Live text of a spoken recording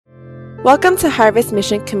Welcome to Harvest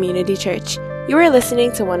Mission Community Church. You are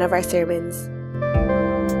listening to one of our sermons.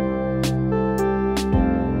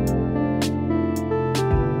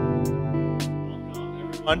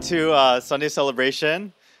 Welcome everyone to Sunday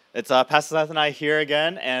celebration. It's Pastor Seth and I here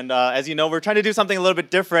again, and as you know, we're trying to do something a little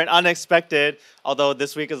bit different, unexpected, although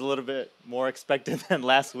this week is a little bit more expected than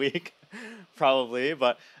last week, probably,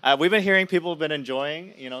 but we've been hearing people have been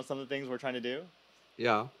enjoying, some of the things we're trying to do.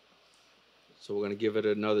 Yeah. So we're going to give it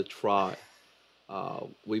another try.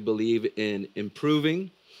 We believe in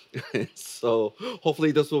improving. So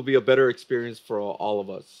hopefully this will be a better experience for all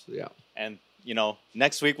of us. Yeah. And,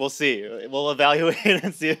 next week we'll see. We'll evaluate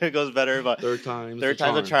and see if it goes better. But third time's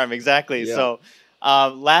a charm. Exactly. Yeah. So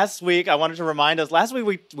last week, I wanted to remind us, last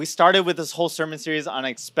week we started with this whole sermon series,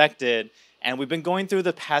 Unexpected. And we've been going through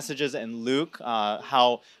the passages in Luke,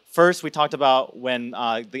 how first we talked about when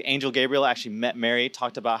the angel Gabriel actually met Mary,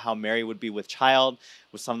 talked about how Mary would be with child,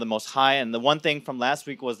 with Son of the Most High. And the one thing from last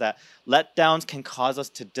week was that letdowns can cause us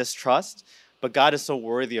to distrust, but God is so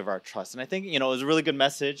worthy of our trust. And I think, it was a really good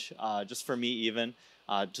message, just for me even,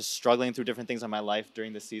 just struggling through different things in my life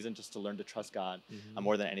during this season, just to learn to trust God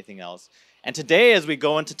more than anything else. And today, as we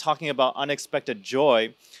go into talking about unexpected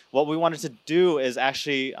joy, what we wanted to do is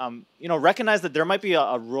actually, recognize that there might be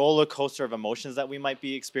a roller coaster of emotions that we might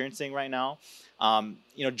be experiencing right now.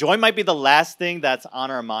 Joy might be the last thing that's on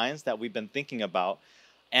our minds that we've been thinking about.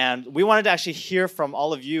 And we wanted to actually hear from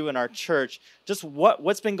all of you in our church just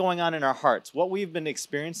what's been going on in our hearts, what we've been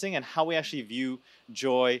experiencing, and how we actually view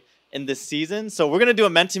joy in this season. So we're going to do a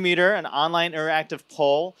Mentimeter, an online interactive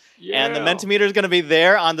poll. Yeah. And the Mentimeter is going to be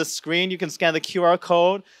there on the screen. You can scan the QR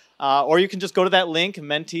code, or you can just go to that link,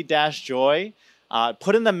 Menti-Joy.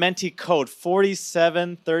 Put in the Menti code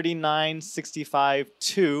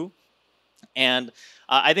 4739652. And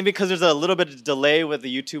I think because there's a little bit of delay with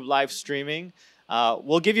the YouTube live streaming,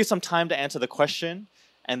 we'll give you some time to answer the question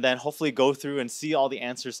and then hopefully go through and see all the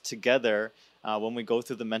answers together when we go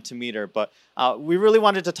through the Mentimeter. But we really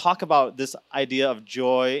wanted to talk about this idea of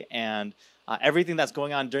joy and everything that's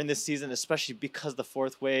going on during this season, especially because the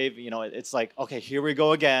fourth wave, it's like, okay, here we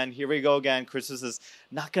go again. Christmas is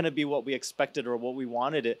not going to be what we expected or what we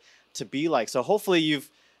wanted it to be like. So hopefully you've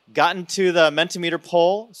gotten to the Mentimeter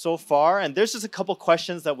poll so far, and there's just a couple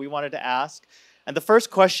questions that we wanted to ask. And the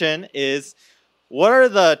first question is, what are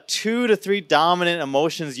the 2 to 3 dominant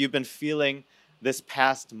emotions you've been feeling this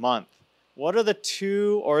past month? What are the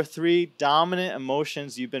 2 or 3 dominant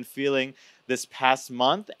emotions you've been feeling this past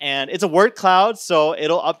month? And it's a word cloud, so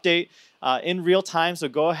it'll update in real time. So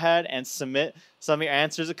go ahead and submit some of your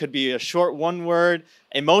answers. It could be a short one-word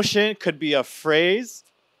emotion. It could be a phrase.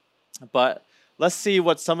 But let's see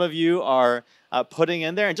what some of you are putting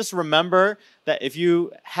in there. And just remember that if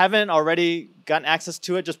you haven't already gotten access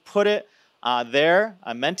to it, just put it there,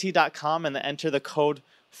 menti.com, and then enter the code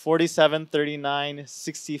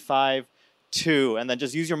 4739652. And then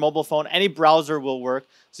just use your mobile phone. Any browser will work,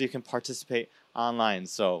 so you can participate online.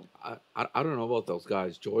 So I don't know about those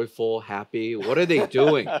guys. Joyful, happy. What are they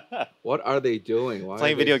doing? What are they doing? Why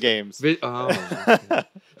playing video games. Okay.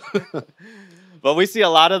 But we see a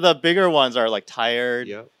lot of the bigger ones are like tired,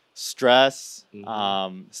 stress,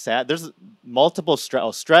 sad. There's multiple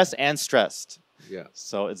stress and stressed. Yeah.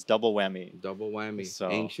 So it's double whammy. So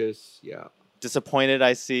anxious. Yeah. Disappointed,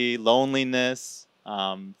 I see. Loneliness,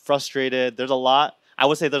 frustrated. There's a lot. I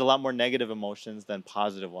would say there's a lot more negative emotions than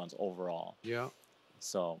positive ones overall. Yeah.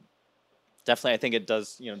 So definitely, I think it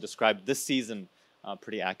does, describe this season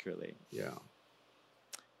pretty accurately. Yeah.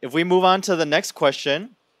 If we move on to the next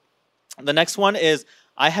question, the next one is,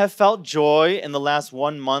 I have felt joy in the last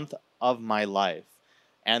 1 month of my life.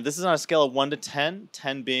 And this is on a scale of 1 to 10,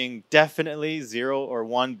 10 being definitely, 0 or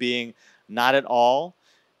 1 being not at all.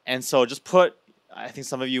 And so just I think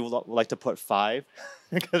some of you would like to put 5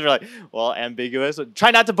 because we're like, well, ambiguous. So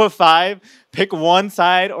try not to put 5. Pick one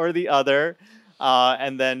side or the other.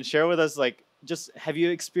 And then share with us, just have you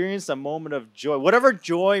experienced a moment of joy? Whatever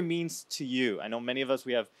joy means to you. I know many of us,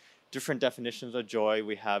 we have different definitions of joy.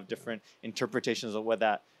 We have different interpretations of what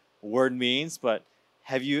that word means. But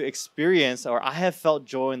have you experienced, or I have felt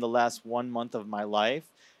joy in the last 1 month of my life?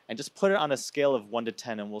 And just put it on a scale of 1 to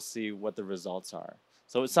 10, and we'll see what the results are.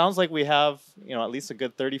 So it sounds like we have, at least a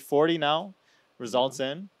good 30, 40 now results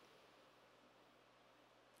in.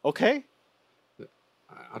 Okay.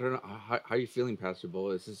 I don't know. How are you feeling, Pastor Bo?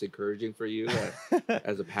 Is this encouraging for you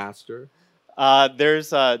as a pastor? There's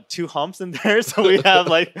 2 humps in there. So we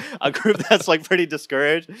have a group that's pretty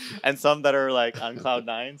discouraged and some that are on cloud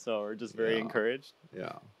 9. So we're just very encouraged.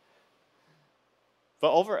 Yeah.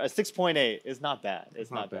 But over a 6.8 is not bad.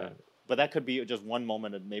 It's not bad. But that could be just one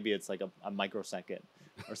moment, and maybe it's like a microsecond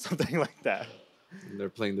or something like that. And they're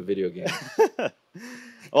playing the video game.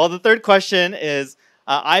 Well, the third question is,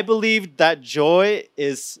 I believe that joy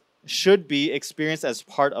should be experienced as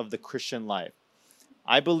part of the Christian life.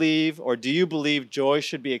 I believe, or do you believe joy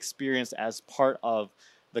should be experienced as part of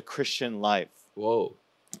the Christian life? Whoa.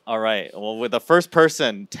 All right. Well, with the first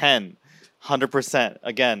person, 10, 100%.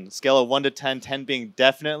 Again, scale of 1 to 10, 10 being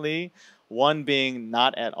definitely, 1 being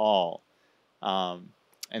not at all.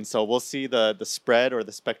 And so we'll see the spread or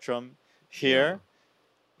the spectrum here.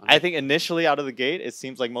 Yeah. I think initially out of the gate, it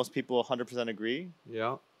seems like most people 100% agree.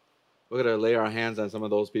 Yeah. We're going to lay our hands on some of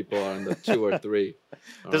those people on the 2 or 3.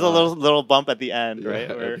 There's a little bump at the end, right?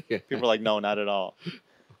 Yeah, Where yeah. people are like, no, not at all.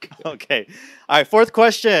 Okay. All right, fourth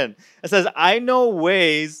question. It says, I know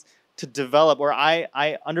ways to develop, or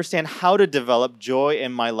I understand how to develop joy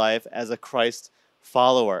in my life as a Christ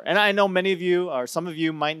follower. And I know many of you, or some of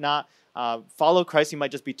you might not follow Christ. You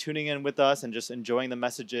might just be tuning in with us and just enjoying the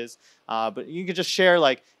messages. But you can just share,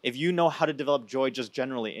 like, if you know how to develop joy just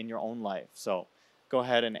generally in your own life. So go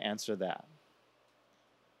ahead and answer that.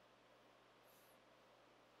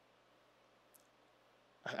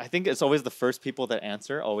 I think it's always the first people that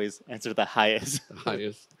always answer the highest. The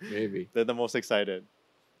highest, maybe. They're the most excited.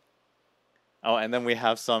 Oh, and then we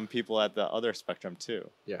have some people at the other spectrum too.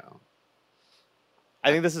 Yeah.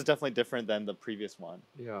 I think this is definitely different than the previous one.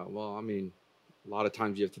 Yeah. Well, I mean, a lot of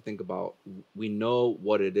times you have to think about, we know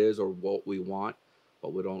what it is or what we want,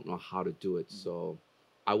 but we don't know how to do it. So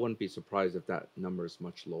I wouldn't be surprised if that number is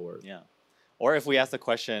much lower. Yeah. Or if we ask the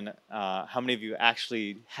question, how many of you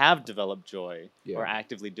actually have developed joy or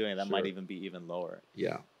actively doing it, that might even be even lower.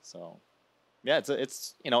 Yeah. So, yeah,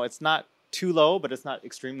 it's it's not too low, but it's not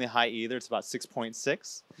extremely high either. It's about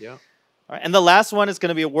 6.6. Yeah. All right. And the last one is going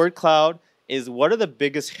to be a word cloud. Is what are the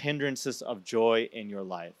biggest hindrances of joy in your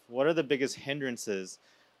life? What are the biggest hindrances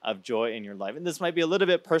of joy in your life? And this might be a little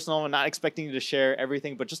bit personal. I'm not expecting you to share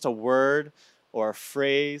everything, but just a word or a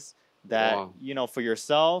phrase that, for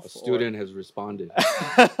yourself. A student has responded.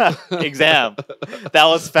 Exam. That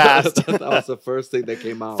was fast. That was the first thing that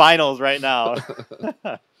came out. Finals right now.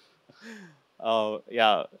 Oh,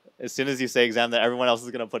 yeah. As soon as you say exam, then everyone else is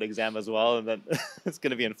going to put exam as well, and then it's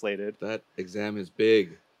going to be inflated. That exam is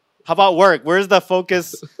big. How about work? Where's the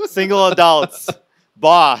focus? Single adults.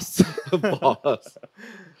 Boss. Boss.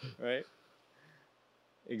 Right?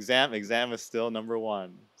 Exam is still number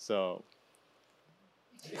 1. So...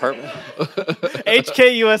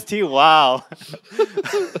 HKUST, wow.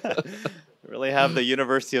 Really have the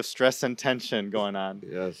University of Stress and Tension going on.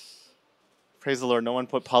 Yes. Praise the Lord, no one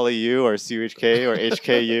put PolyU or CUHK or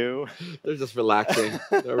HKU. They're just relaxing.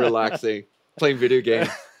 They're relaxing. Playing video games.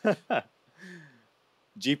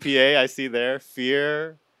 GPA, I see there.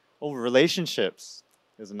 Fear. Oh, relationships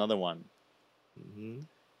is another one. Mm-hmm.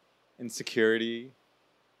 Insecurity.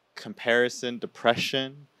 Comparison.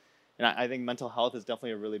 Depression. And I think mental health is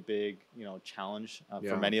definitely a really big, challenge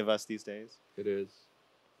for many of us these days. It is.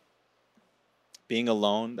 Being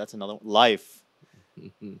alone, that's another one. Life.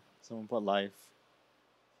 Mm-hmm. Someone put life.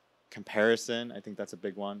 Comparison, I think that's a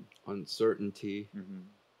big one. Uncertainty. Mm-hmm.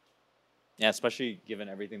 Yeah, especially given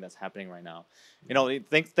everything that's happening right now.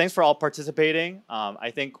 Thanks for all participating. I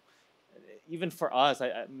think even for us,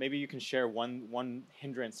 maybe you can share one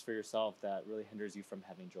hindrance for yourself that really hinders you from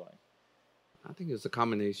having joy. I think it's a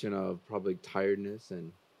combination of probably tiredness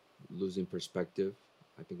and losing perspective.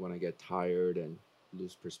 I think when I get tired and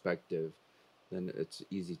lose perspective, then it's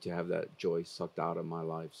easy to have that joy sucked out of my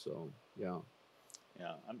life. So, yeah.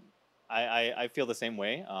 Yeah, I feel the same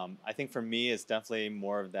way. I think for me, it's definitely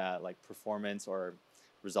more of that like performance or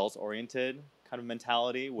results-oriented kind of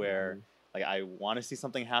mentality where like I want to see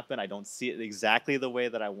something happen. I don't see it exactly the way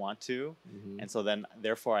that I want to. And so then,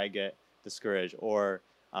 therefore, I get discouraged. Or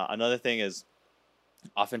another thing is,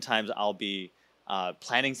 oftentimes I'll be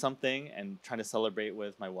planning something and trying to celebrate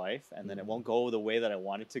with my wife, and then it won't go the way that I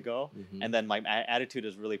want it to go. And then my attitude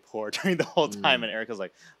is really poor during the whole time. And Erica's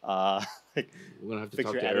like, we're going to have to fix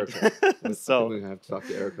talk your to attitude. Erica. So we're going to have to talk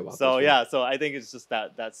to Erica about so this yeah, so I think it's just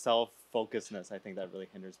that self-focusedness, I think that really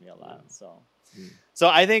hinders me a lot. Yeah. So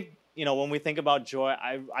I think, when we think about joy,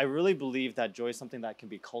 I really believe that joy is something that can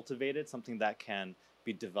be cultivated, something that can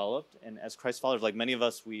be developed. And as Christ followers, like many of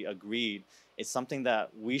us, we agreed it's something that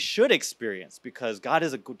we should experience because God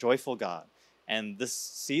is a joyful God. And this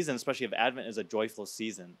season, especially of Advent, is a joyful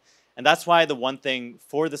season. And that's why the one thing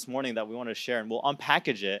for this morning that we want to share, and we'll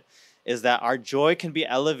unpackage it, is that our joy can be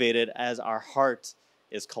elevated as our heart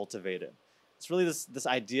is cultivated. It's really this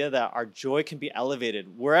idea that our joy can be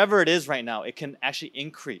elevated. Wherever it is right now, it can actually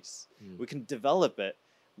increase. We can develop it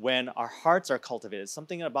when our hearts are cultivated.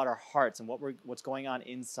 Something about our hearts and what's going on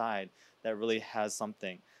inside that really has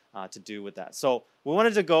something to do with that. So we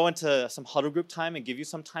wanted to go into some huddle group time and give you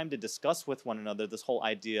some time to discuss with one another this whole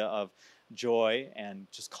idea of joy and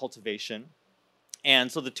just cultivation.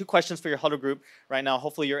 And so the two questions for your huddle group right now,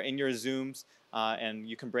 hopefully you're in your Zooms and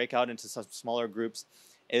you can break out into some smaller groups,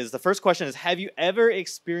 is the first question is, have you ever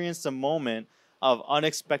experienced a moment of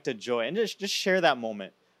unexpected joy? And just share that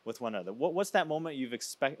moment with one another. What's that moment you've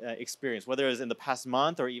experienced, whether it's in the past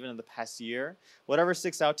month or even in the past year, whatever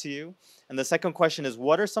sticks out to you. And the second question is,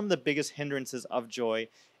 what are some of the biggest hindrances of joy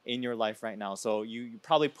in your life right now? So you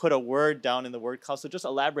probably put a word down in the word cloud, so just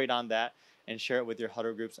elaborate on that and share it with your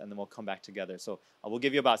huddle groups, and then we'll come back together. So we'll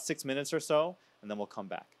give you about 6 minutes or so, and then we'll come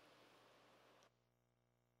back.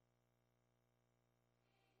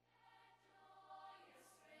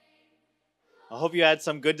 I hope you had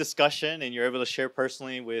some good discussion and you're able to share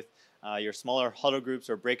personally with your smaller huddle groups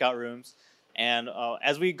or breakout rooms. And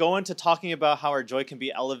as we go into talking about how our joy can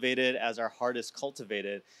be elevated as our heart is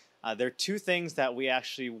cultivated, there are two things that we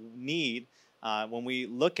actually need when we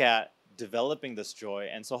look at developing this joy.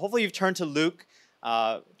 And so hopefully you've turned to Luke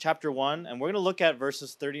chapter 1, and we're going to look at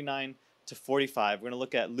verses 39 to 45. We're going to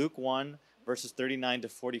look at Luke 1, verses 39 to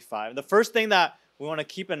 45. And the first thing that we want to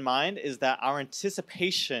keep in mind is that our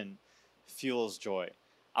anticipation fuels joy.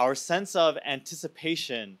 Our sense of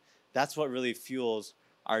anticipation, that's what really fuels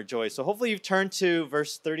our joy. So hopefully you've turned to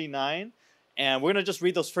verse 39, and we're going to just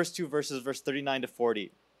read those first two verses, verse 39 to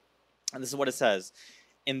 40. And this is what it says.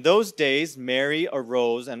 In those days, Mary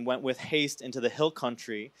arose and went with haste into the hill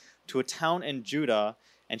country to a town in Judah,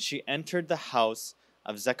 and she entered the house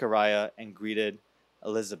of Zechariah and greeted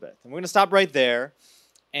Elizabeth. And we're going to stop right there.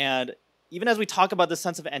 And even as we talk about the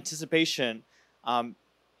sense of anticipation,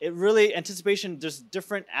 anticipation, there's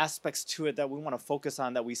different aspects to it that we want to focus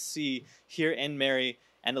on that we see here in Mary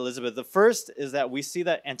and Elizabeth. The first is that we see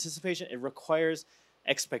that anticipation, it requires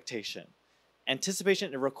expectation.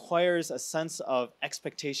 Anticipation, it requires a sense of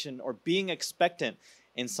expectation or being expectant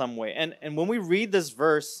in some way. And when we read this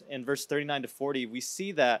verse in verse 39 to 40, we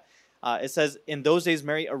see that it says, in those days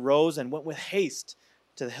Mary arose and went with haste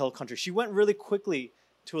to the hill country. She went really quickly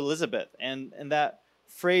to Elizabeth. And that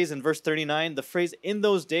phrase in verse 39, the phrase in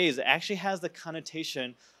those days, it actually has the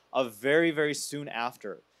connotation of very, very soon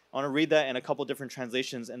after. I want to read that in a couple different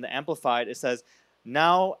translations. In the Amplified, it says,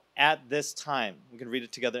 now at this time, we can read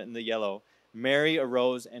it together in the yellow, Mary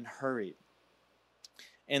arose and hurried.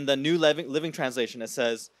 In the New Living Translation, it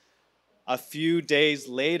says, a few days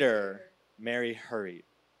later, Mary hurried.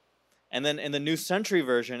 And then in the New Century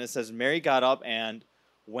Version, it says, Mary got up and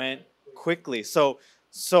went quickly. So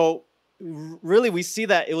really, we see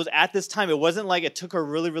that it was at this time. It wasn't like it took her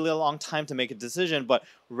really, really a long time to make a decision, but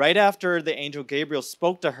right after the angel Gabriel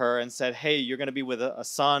spoke to her and said, hey, you're going to be with a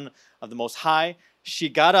son of the Most High, she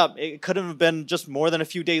got up. It couldn't have been just more than a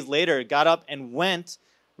few days later. Got up and went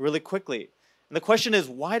really quickly. And the question is,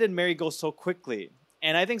 why did Mary go so quickly?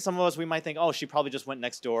 And I think some of us, we might think, oh, she probably just went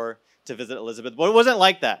next door to visit Elizabeth. But it wasn't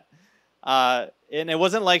like that. And it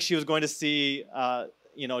wasn't like she was going to see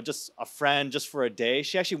just a friend just for a day.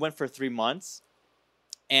 She actually went for 3 months.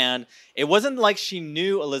 And it wasn't like she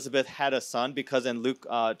knew Elizabeth had a son, because in Luke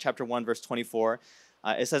chapter 1, verse 24,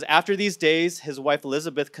 it says, after these days, his wife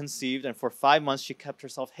Elizabeth conceived, and for 5 months she kept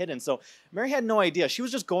herself hidden. So Mary had no idea. She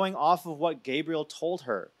was just going off of what Gabriel told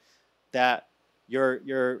her, that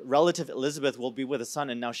your relative Elizabeth will be with a son,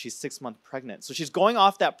 and now she's 6 months pregnant. So she's going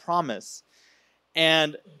off that promise.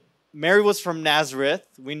 And Mary was from Nazareth.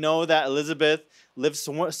 We know that Elizabeth lived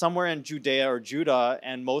somewhere in Judea or Judah,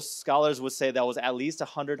 and most scholars would say that was at least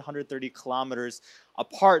 100, 130 kilometers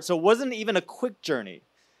apart. So it wasn't even a quick journey.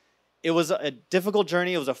 It was a difficult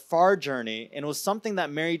journey. It was a far journey, and it was something that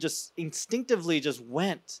Mary just instinctively just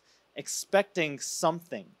went, expecting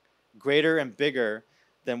something greater and bigger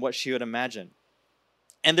than what she would imagine.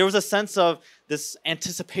 And there was a sense of this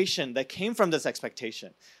anticipation that came from this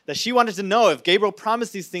expectation, that she wanted to know if Gabriel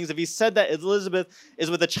promised these things, if he said that Elizabeth is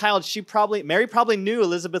with a child, Mary probably knew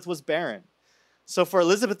Elizabeth was barren. So for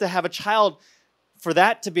Elizabeth to have a child, for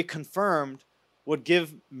that to be confirmed, would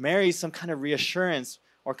give Mary some kind of reassurance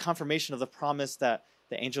or confirmation of the promise that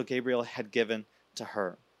the angel Gabriel had given to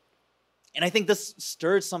her. And I think this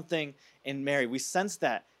stirred something in Mary. We sense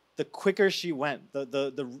that the quicker she went,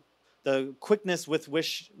 the quickness with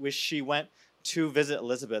which she went to visit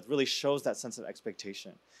Elizabeth really shows that sense of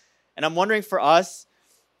expectation. And I'm wondering for us,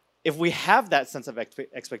 if we have that sense of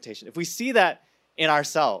expectation, if we see that in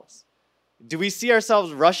ourselves, do we see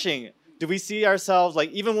ourselves rushing? Do we see ourselves,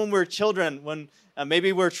 like, even when we're children, when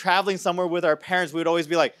maybe we're traveling somewhere with our parents, we would always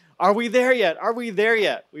be like, Are we there yet? Are we there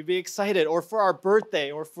yet? We'd be excited. Or for our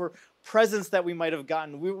birthday, or for presents that we might have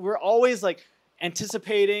gotten. We're always like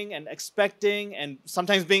anticipating and expecting and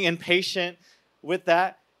sometimes being impatient with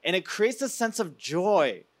that. And it creates this sense of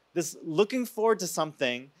joy, this looking forward to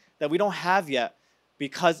something that we don't have yet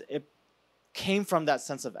because it came from that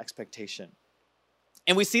sense of expectation.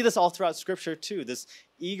 And we see this all throughout Scripture too, this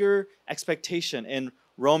eager expectation in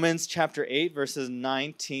Romans chapter 8, verses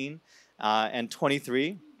 19 and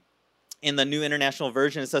 23. In the New International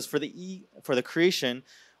Version, it says, for the creation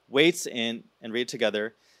waits in, and read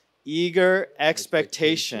together, eager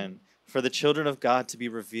expectation for the children of God to be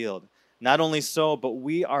revealed. Not only so, but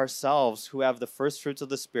we ourselves who have the first fruits of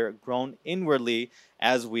the Spirit groan inwardly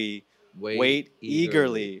as we wait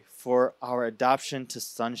eagerly for our adoption to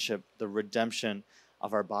sonship, the redemption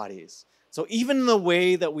of our bodies. So even the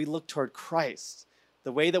way that we look toward Christ,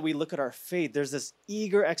 the way that we look at our faith, there's this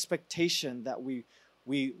eager expectation that we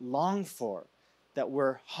long for, that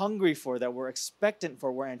we're hungry for, that we're expectant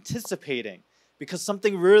for, we're anticipating, because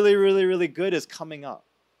something really, really, really good is coming up.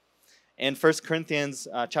 In 1 Corinthians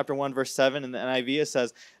chapter 1, verse 7 in the NIV, it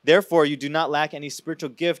says, therefore you do not lack any spiritual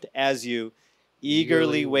gift as you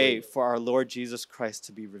eagerly wait for our Lord Jesus Christ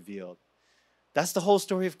to be revealed. That's the whole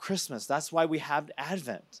story of Christmas. That's why we have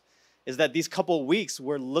Advent, is that these couple weeks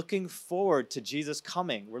we're looking forward to Jesus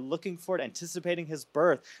coming. We're looking forward, anticipating his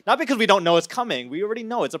birth. Not because we don't know it's coming. We already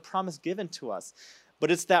know it's a promise given to us. But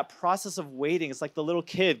it's that process of waiting. It's like the little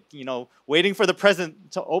kid, waiting for the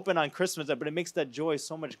present to open on Christmas. But it makes that joy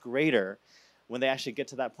so much greater when they actually get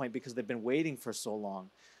to that point because they've been waiting for so long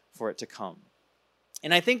for it to come.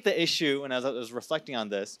 And I think the issue, and as I was reflecting on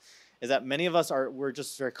this, is that many of us we're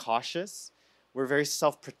just very cautious. We're very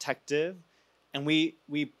self-protective. And we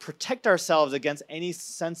protect ourselves against any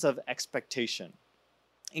sense of expectation.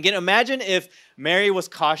 Again, imagine if Mary was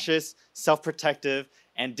cautious, self-protective,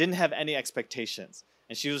 and didn't have any expectations.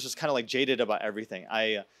 And she was just kind of like jaded about everything.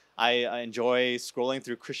 I enjoy scrolling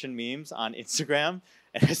through Christian memes on Instagram,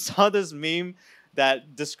 and I saw this meme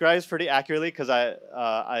that describes pretty accurately because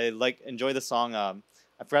I enjoy the song.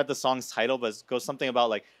 I forgot the song's title, but it goes something about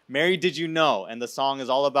like, Mary, did you know? And the song is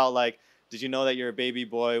all about like, did you know that your baby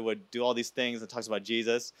boy would do all these things? And talks about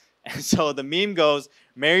Jesus. And so the meme goes,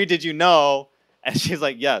 Mary, did you know? And she's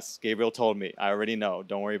like, yes, Gabriel told me. I already know.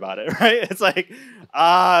 Don't worry about it, right? It's like,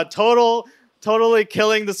 totally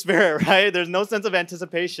killing the spirit, right? There's no sense of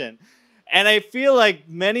anticipation. And I feel like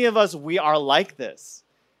many of us, we are like this.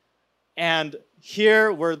 And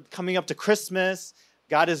here we're coming up to Christmas.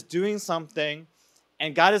 God is doing something.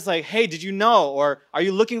 And God is like, hey, did you know? Or are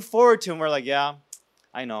you looking forward to? And we're like, yeah,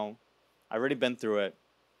 I know. I've already been through it.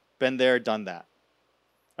 Been there, done that.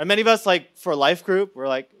 And many of us, like for life group, we're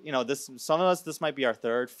like, some of us, this might be our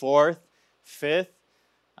third, fourth, fifth.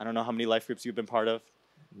 I don't know how many life groups you've been part of.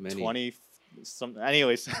 Many. 20,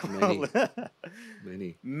 anyways.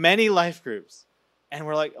 Many. Many life groups. And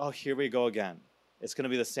we're like, oh, here we go again. It's going to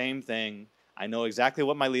be the same thing. I know exactly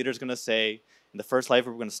what my leader's going to say. In the first life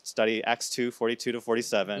group, we're going to study Acts 2, 42 to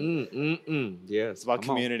 47. Yes. It's about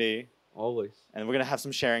community. Always. And we're going to have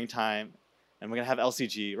some sharing time. And we're going to have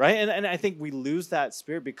LCG, right? And I think we lose that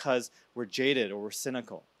spirit because we're jaded or we're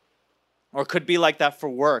cynical. Or it could be like that for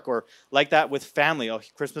work or like that with family. Oh,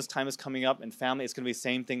 Christmas time is coming up and family, it's going to be the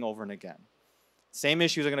same thing over and again. Same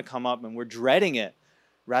issues are going to come up and we're dreading it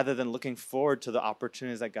rather than looking forward to the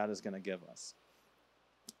opportunities that God is going to give us.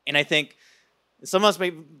 And I think some of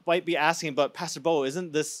us might be asking, but Pastor Bo,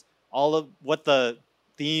 isn't this all of what the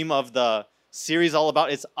theme of the series all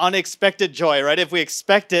about? It's unexpected joy, right? If we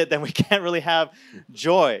expect it, then we can't really have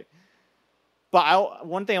joy. But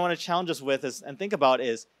one thing I want to challenge us with and think about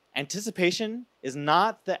is anticipation is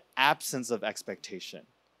not the absence of expectation.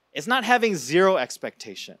 It's not having zero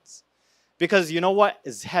expectations. Because you know what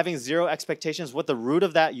is having zero expectations? What the root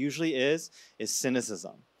of that usually is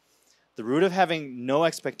cynicism. The root of having no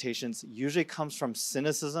expectations usually comes from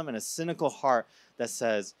cynicism and a cynical heart that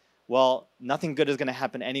says, well, nothing good is going to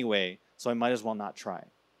happen anyway, so I might as well not try.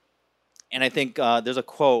 And I think there's a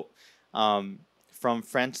quote from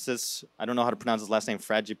Francis, I don't know how to pronounce his last name,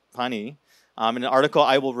 Fragipani, in an article,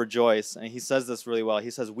 I Will Rejoice, and he says this really well.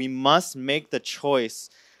 He says, we must make the choice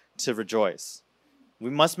to rejoice. We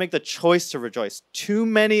must make the choice to rejoice. Too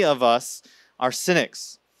many of us are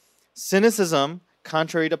cynics. Cynicism,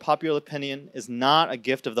 contrary to popular opinion, is not a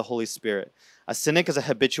gift of the Holy Spirit. A cynic is a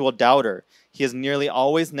habitual doubter. He is nearly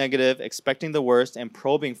always negative, expecting the worst and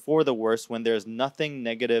probing for the worst when there is nothing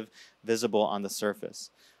negative visible on the surface.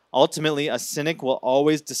 Ultimately, a cynic will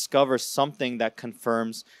always discover something that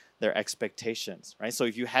confirms their expectations, right? So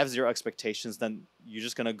if you have zero expectations, then you're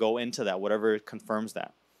just going to go into that, whatever confirms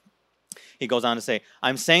that. He goes on to say,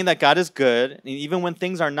 I'm saying that God is good, and even when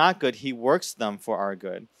things are not good, he works them for our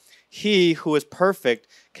good. He who is perfect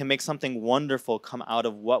can make something wonderful come out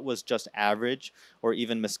of what was just average or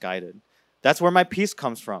even misguided. That's where my peace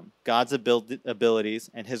comes from, God's abilities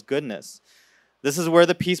and his goodness. This is where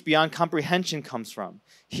the peace beyond comprehension comes from.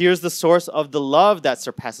 Here's the source of the love that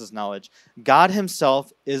surpasses knowledge. God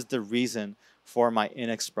himself is the reason for my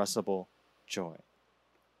inexpressible joy.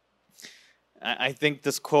 I think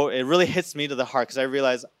this quote, it really hits me to the heart because I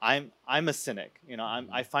realize I'm a cynic.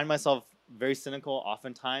 I find myself very cynical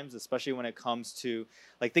oftentimes, especially when it comes to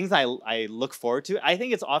like things I look forward to. I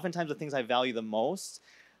think it's oftentimes the things I value the most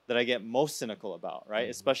that I get most cynical about, right?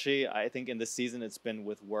 Mm-hmm. Especially I think in this season it's been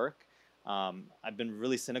with work. I've been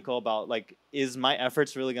really cynical about like, is my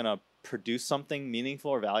efforts really going to produce something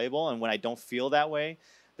meaningful or valuable? And when I don't feel that way,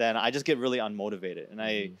 then I just get really unmotivated. And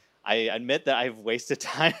I admit that I've wasted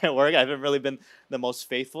time at work. I haven't really been the most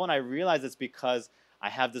faithful. And I realize it's because I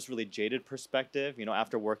have this really jaded perspective,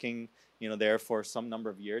 after working, there for some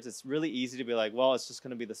number of years. It's really easy to be like, well, it's just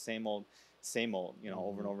going to be the same old,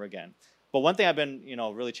 over and over again. But one thing I've been,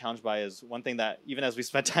 really challenged by is one thing that even as we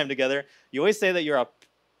spent time together, you always say that you're a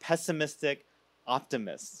pessimistic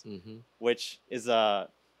optimist, which is a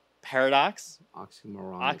paradox.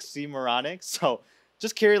 Oxymoronic. So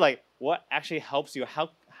just curious, like, what actually helps you?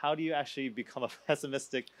 How do you actually become a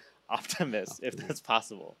pessimistic optimist, if that's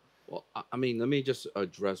possible? Well, I mean, let me just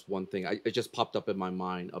address one thing. It just popped up in my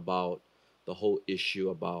mind about the whole issue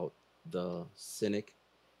about the cynic.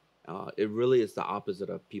 It really is the opposite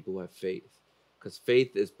of people who have faith, because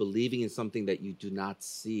faith is believing in something that you do not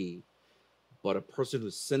see. But a person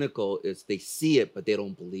who's cynical is they see it, but they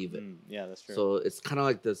don't believe it. Yeah, that's true. So it's kind of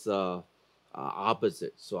like this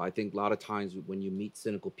opposite. So I think a lot of times when you meet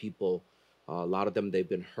cynical people, a lot of them, they've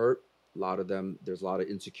been hurt. A lot of them, there's a lot of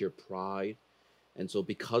insecure pride. And so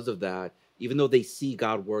because of that, even though they see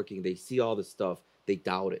God working, they see all this stuff, they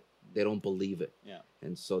doubt it. They don't believe it. Yeah.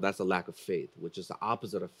 And so that's a lack of faith, which is the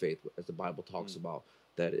opposite of faith, as the Bible talks about,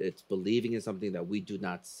 that it's believing in something that we do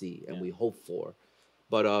not see and we hope for.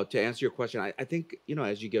 But to answer your question, I think,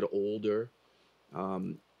 as you get older,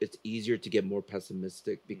 it's easier to get more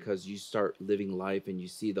pessimistic because you start living life and you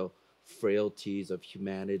see the frailties of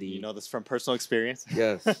humanity. You know this from personal experience?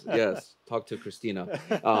 Yes. Talk to Christina.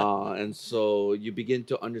 And so you begin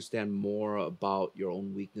to understand more about your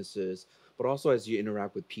own weaknesses. But also as you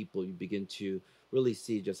interact with people, you begin to really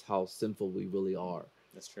see just how sinful we really are.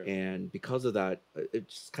 That's true. And because of that, it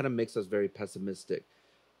just kind of makes us very pessimistic.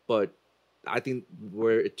 But I think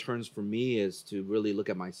where it turns for me is to really look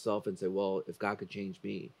at myself and say, well, if God could change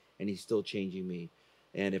me and he's still changing me,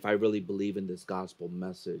 and if I really believe in this gospel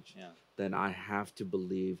message, then I have to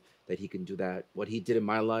believe that he can do that. What he did in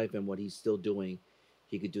my life and what he's still doing,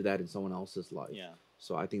 he could do that in someone else's life. Yeah.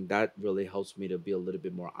 So I think that really helps me to be a little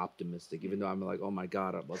bit more optimistic, even though I'm like, oh my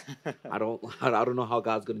God, I don't know how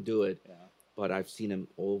God's going to do it, but I've seen him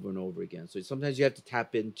over and over again. So sometimes you have to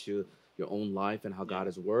tap into your own life and how God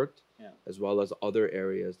has worked, as well as other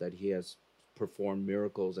areas that he has performed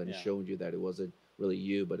miracles and shown you that it wasn't really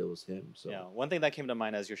you, but it was him. So one thing that came to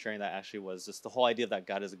mind as you're sharing that actually was just the whole idea that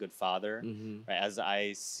God is a good father, right? As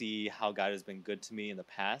I see how God has been good to me in the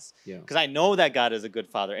past, because I know that God is a good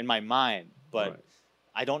father in my mind, but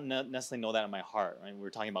I don't necessarily know that in my heart. Right? We're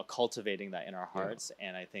talking about cultivating that in our hearts,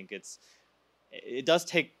 and I think it does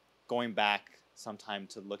take going back sometime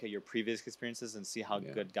to look at your previous experiences and see how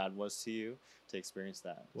good God was to you to experience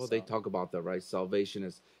that. Well, they talk about that, right? Salvation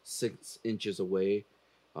is 6 inches away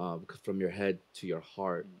from your head to your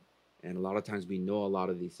heart. And a lot of times we know a lot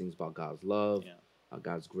of these things about God's love,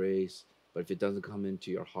 God's grace, but if it doesn't come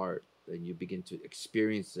into your heart, then you begin to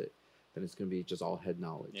experience it, then it's going to be just all head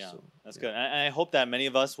knowledge. Yeah, so, that's good. And I hope that many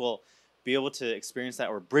of us will be able to experience that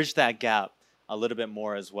or bridge that gap a little bit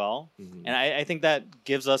more as well. And I think that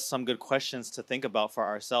gives us some good questions to think about for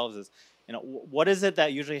ourselves is, what is it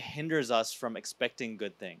that usually hinders us from expecting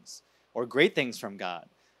good things or great things from God?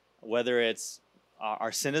 Whether it's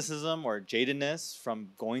our cynicism or jadedness from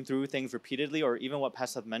going through things repeatedly, or even what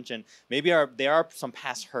Pastor mentioned, maybe there are some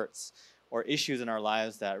past hurts or issues in our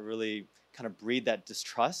lives that really kind of breed that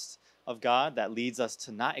distrust of God that leads us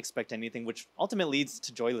to not expect anything, which ultimately leads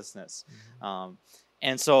to joylessness.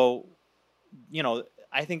 And so,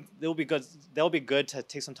 I think they'll be good to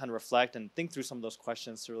take some time to reflect and think through some of those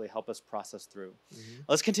questions to really help us process through.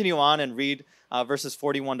 Let's continue on and read verses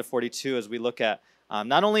 41 to 42 as we look at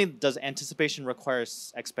not only does anticipation require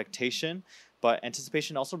expectation, but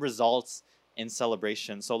anticipation also results in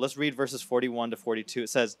celebration. So let's read verses 41 to 42. It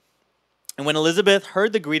says, "And when Elizabeth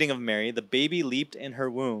heard the greeting of Mary, the baby leaped in her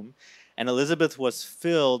womb, and Elizabeth was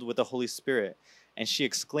filled with the Holy Spirit. And she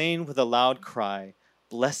exclaimed with a loud cry,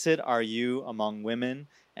 "Blessed are you among women,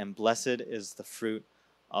 and blessed is the fruit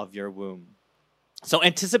of your womb." So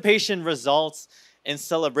anticipation results in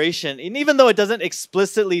celebration. And even though it doesn't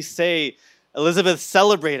explicitly say Elizabeth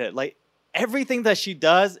celebrated, like everything that she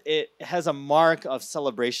does, it has a mark of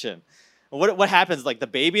celebration. What happens? Like the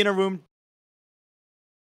baby in her womb.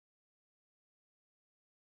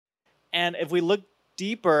 And if we look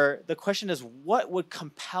deeper, the question is, what would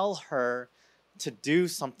compel her to do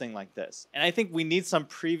something like this? And I think we need some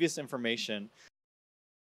previous information.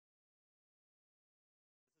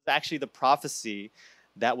 It's actually the prophecy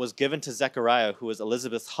that was given to Zechariah, who was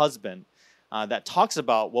Elizabeth's husband, that talks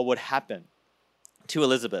about what would happen to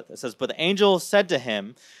Elizabeth. It says, "But the angel said to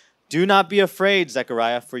him, 'Do not be afraid,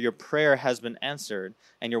 Zechariah, for your prayer has been answered,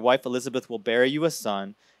 and your wife Elizabeth will bear you a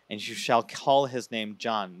son, and you shall call his name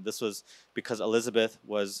John.'" This was because Elizabeth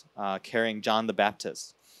was carrying John the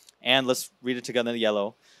Baptist. And let's read it together in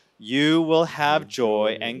yellow. "You will have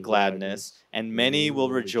joy and gladness, and many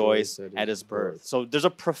will rejoice at his birth." So there's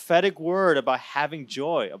a prophetic word about having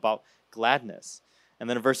joy, about gladness. And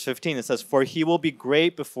then in verse 15 it says, "For he will be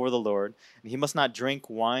great before the Lord, and he must not drink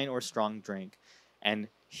wine or strong drink, and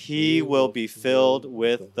he will be filled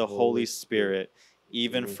with the Holy Spirit,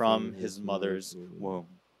 even from his mother's womb."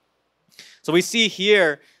 So we see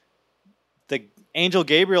here the angel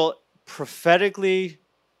Gabriel prophetically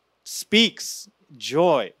speaks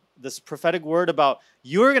joy. This prophetic word about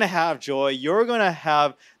you're going to have joy, you're going to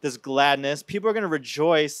have this gladness, people are going to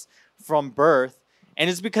rejoice from birth, and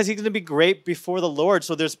it's because he's going to be great before the Lord.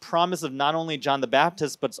 So there's promise of not only John the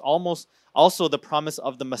Baptist, but it's almost also the promise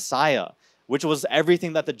of the Messiah, which was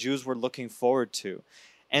everything that the Jews were looking forward to.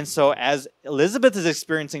 And so as Elizabeth is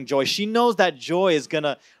experiencing joy, she knows that joy is going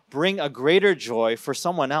to bring a greater joy for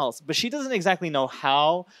someone else, but she doesn't exactly know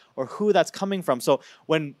how or who that's coming from. So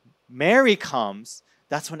when Mary comes,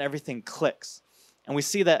 that's when everything clicks. And we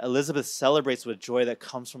see that Elizabeth celebrates with joy that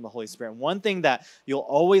comes from the Holy Spirit. And one thing that you'll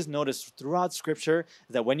always notice throughout Scripture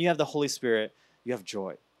is that when you have the Holy Spirit, you have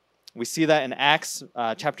joy. We see that in Acts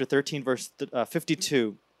chapter 13, verse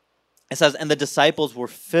 52. It says, "And the disciples were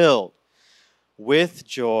filled with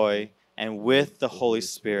joy and with the Holy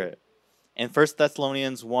Spirit." In 1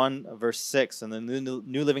 Thessalonians 1, verse 6, in the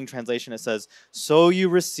New Living Translation, it says, "So you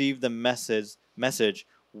received the message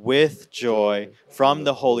with joy from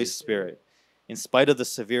the Holy Spirit, in spite of the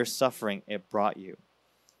severe suffering it brought you."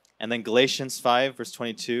 And then Galatians 5, verse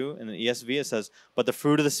 22, in the ESV, it says, "But the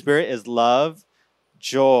fruit of the Spirit is love,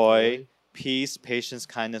 joy, peace, patience,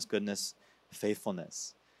 kindness, goodness,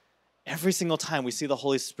 faithfulness." Every single time we see the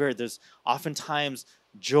Holy Spirit, there's oftentimes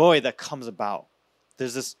joy that comes about.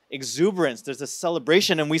 There's this exuberance, there's this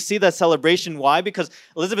celebration, and we see that celebration. Why? Because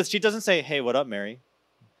Elizabeth, she doesn't say, "Hey, what up, Mary?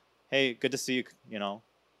 Hey, good to see you," you know.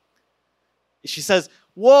 She says,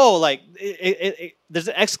 "Whoa," like there's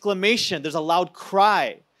an exclamation, there's a loud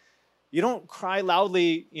cry. You don't cry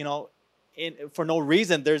loudly, you know, for no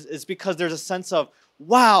reason. It's because there's a sense of,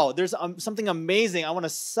 wow, there's something amazing. I want to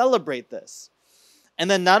celebrate this. And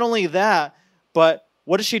then not only that, but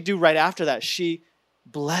what does she do right after that? She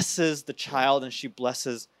blesses the child and she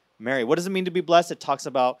blesses Mary. What does it mean to be blessed? It talks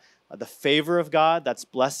about the favor of God, that's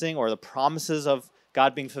blessing, or the promises of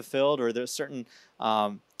God being fulfilled, or there's certain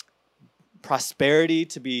prosperity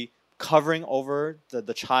to be covering over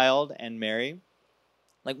the child and Mary.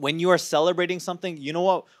 Like when you are celebrating something, you know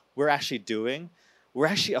what we're actually doing? We're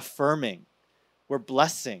actually affirming. We're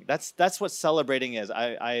blessing. That's what celebrating is.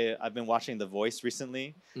 I've been watching The Voice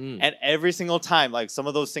recently, and every single time, like some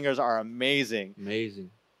of those singers are amazing.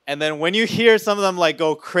 Amazing. And then when you hear some of them like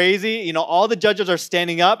go crazy, you know, all the judges are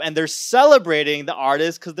standing up and they're celebrating the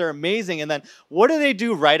artist because they're amazing. And then what do they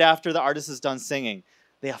do right after the artist is done singing?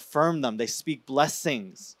 They affirm them. They speak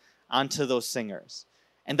blessings onto those singers.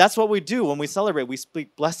 And that's what we do when we celebrate. We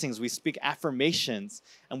speak blessings, we speak affirmations,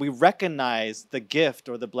 and we recognize the gift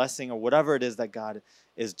or the blessing or whatever it is that God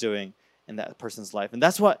is doing in that person's life. And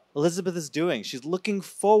that's what Elizabeth is doing. She's looking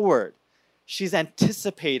forward. She's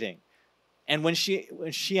anticipating. And when she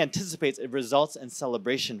anticipates, it results in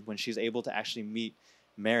celebration when she's able to actually meet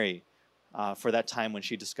Mary for that time when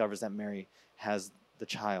she discovers that Mary has the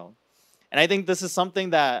child. And I think this is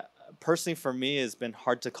something that personally for me has been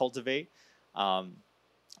hard to cultivate.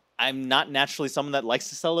 I'm not naturally someone that likes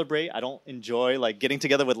to celebrate. I don't enjoy like getting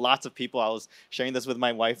together with lots of people. I was sharing this with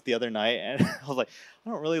my wife the other night, and I was like,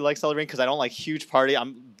 I don't really like celebrating because I don't like huge party.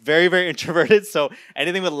 I'm very, very introverted. So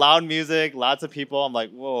anything with loud music, lots of people, I'm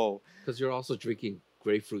like, whoa. Because you're also drinking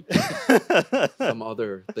grapefruit. Some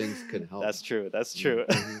other things can help. That's true. That's true.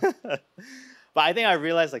 Mm-hmm. But I think I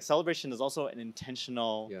realized like celebration is also an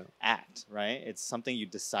intentional Yeah. act, right? It's something you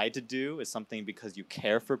decide to do. It's something because you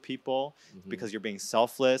care for people, Mhm. because you're being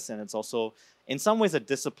selfless, and it's also in some ways a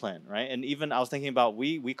discipline, right? And even I was thinking about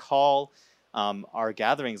we call our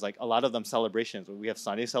gatherings, like a lot of them celebrations. We have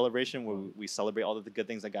Sunday celebration where we celebrate all of the good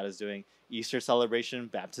things that God is doing. Easter celebration,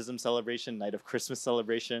 baptism celebration, night of Christmas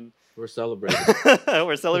celebration. We're celebrating.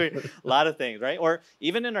 We're celebrating a lot of things, right? Or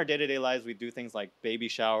even in our day-to-day lives, we do things like baby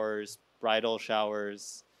showers, bridal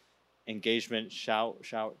showers, engagement shower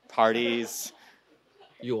parties.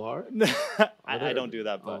 You are? I don't do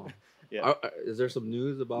that, but Oh. yeah. Is there some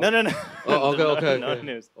news about? No, no, no. Oh, okay, No, okay, no okay.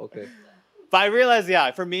 news. Okay. But I realized,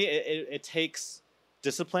 yeah, for me, it takes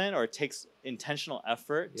discipline or it takes intentional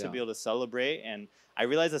effort to Yeah. be able to celebrate. And I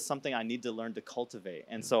realize it's something I need to learn to cultivate.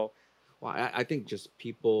 And so, Well, I think just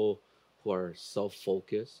people who are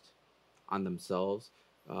self-focused on themselves,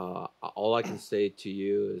 all I can say to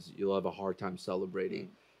you is you'll have a hard time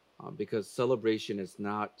celebrating, because celebration is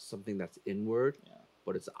not something that's inward, yeah,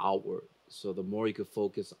 but it's outward. So the more you could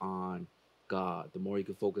focus on God, the more you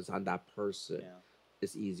could focus on that person, yeah,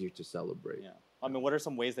 it's easier to celebrate. yeah. I mean, what are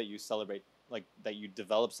some ways that you celebrate, like that you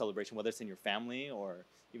develop celebration, whether it's in your family or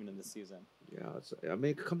even in this season? Yeah, I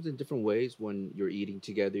mean, it comes in different ways. When you're eating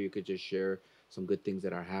together, you could just share some good things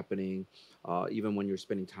that are happening. Even when you're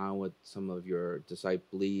spending time with some of your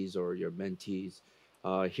disciples or your mentees,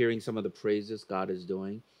 hearing some of the praises God is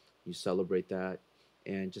doing, you celebrate that,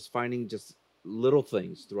 and just finding just little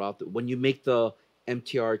things throughout when you make the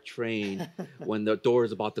MTR train when the door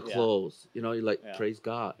is about to Yeah. close. You know, you like Yeah. praise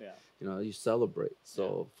God. Yeah, You know, you celebrate.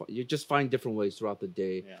 So you just find different ways throughout the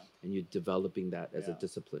day, yeah. and you're developing that as a Yeah.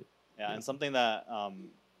 discipline. Yeah, Yeah. and something that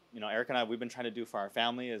Eric and I we've been trying to do for our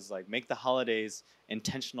family is like make the holidays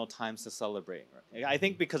intentional times to celebrate. Right? I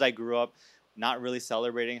think because I grew up not really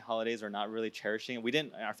celebrating holidays or not really cherishing it. We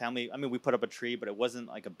didn't. Our family. I mean, we put up a tree, but it wasn't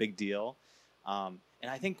like a big deal. And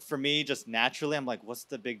I think for me, just naturally, I'm like, what's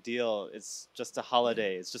the big deal? It's just a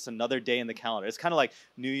holiday. It's just another day in the calendar. It's kind of like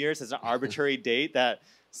New Year's is an arbitrary date that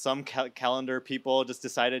some calendar people just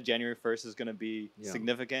decided January 1st is going to be Yeah.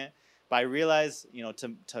 significant. But I realize,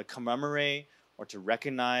 to commemorate or to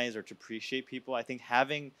recognize or to appreciate people, I think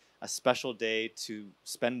having a special day to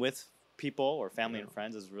spend with people or family and Yeah.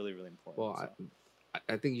 friends is really, really important. Well, So,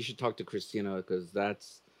 I think you should talk to Christina, because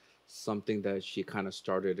that's something that she kind of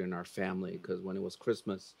started in our family. Because when it was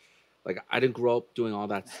Christmas, like I didn't grow up doing all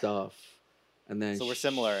that stuff, and then So we're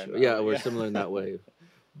similar in that yeah, way, we're yeah. similar in that way.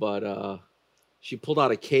 But she pulled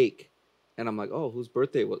out a cake, and I'm like, oh, whose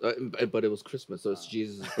birthday was? But it was Christmas, so it's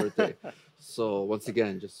Jesus' birthday. So once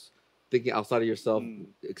again, just thinking outside of yourself,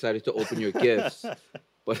 excited to open your gifts,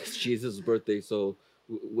 but it's Jesus' birthday, so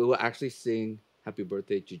we will actually sing happy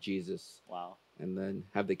birthday to Jesus, Wow. and then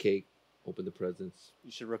have the cake, open the presents.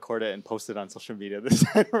 You should record it and post it on social media this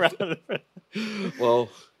time around. Well,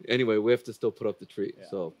 anyway, we have to still put up the tree. Yeah.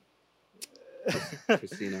 So,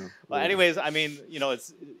 Christina. Well, anyways, I mean,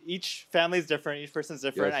 it's each family is different, each person's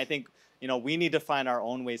different. Yes. I think, we need to find our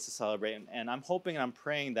own ways to celebrate. And I'm hoping and I'm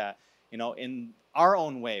praying that, in our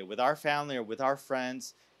own way, with our family or with our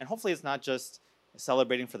friends, and hopefully it's not just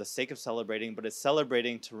celebrating for the sake of celebrating, but it's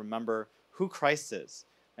celebrating to remember who Christ is,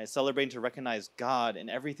 right? Celebrating to recognize God in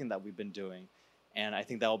everything that we've been doing. And I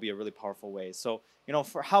think that will be a really powerful way. So,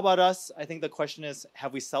 for how about us? I think the question is,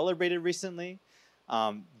 have we celebrated recently?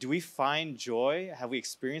 Do we find joy? Have we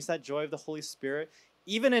experienced that joy of the Holy Spirit,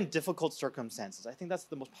 even in difficult circumstances? I think that's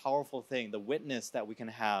the most powerful thing, the witness that we can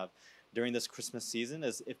have during this Christmas season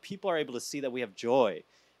is if people are able to see that we have joy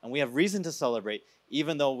and we have reason to celebrate,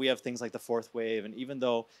 even though we have things like the fourth wave, and even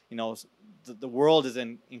though, the world is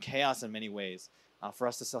in chaos in many ways, for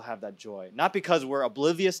us to still have that joy. Not because we're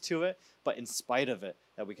oblivious to it, but in spite of it,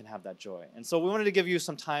 that we can have that joy. And so we wanted to give you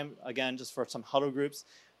some time, again, just for some huddle groups.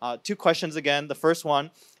 2 questions again. The first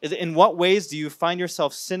one is, in what ways do you find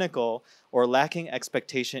yourself cynical or lacking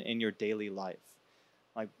expectation in your daily life?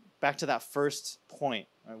 Like, back to that first point,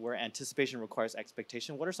 right, where anticipation requires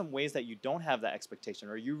expectation. What are some ways that you don't have that expectation,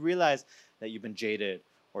 or you realize that you've been jaded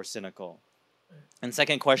or cynical? And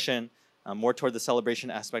second question, more toward the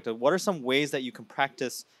celebration aspect of, what are some ways that you can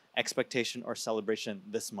practice expectation or celebration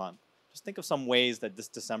this month? Just think of some ways that this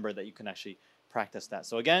December that you can actually practice that.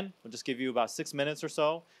 So again, we'll just give you about 6 minutes or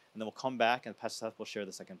so, and then we'll come back and Pastor Seth will share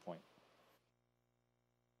the second point.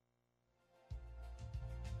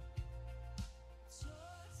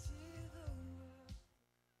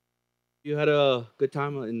 You had a good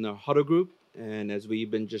time in the huddle group, and as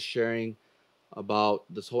we've been just sharing about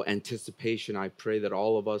this whole anticipation, I pray that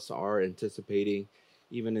all of us are anticipating,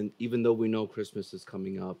 even though we know Christmas is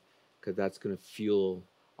coming up, because that's going to fuel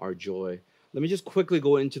our joy. Let me just quickly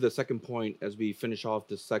go into the second point as we finish off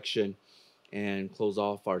this section and close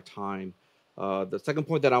off our time. The second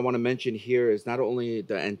point that I want to mention here is not only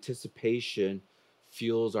the anticipation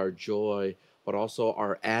fuels our joy, but also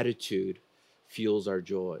our attitude fuels our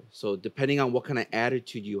joy. So, depending on what kind of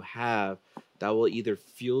attitude you have, that will either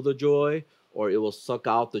fuel the joy or it will suck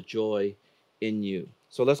out the joy in you.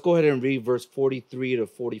 So, let's go ahead and read verse 43 to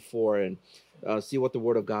 44 and see what the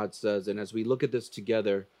Word of God says. And as we look at this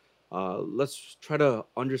together, let's try to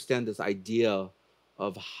understand this idea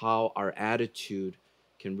of how our attitude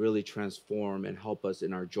can really transform and help us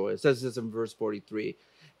in our joy. It says this in verse 43.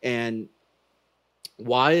 And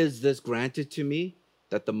why is this granted to me,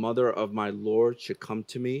 that the mother of my Lord should come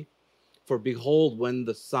to me? For behold, when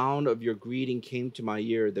the sound of your greeting came to my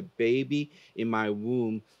ear, the baby in my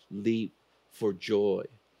womb leaped for joy.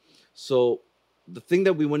 So the thing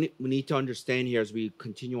that we need to understand here as we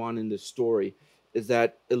continue on in this story is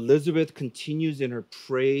that Elizabeth continues in her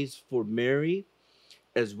praise for Mary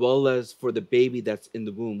as well as for the baby that's in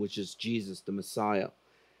the womb, which is Jesus, the Messiah.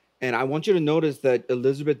 And I want you to notice that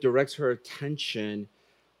Elizabeth directs her attention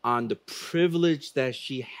on the privilege that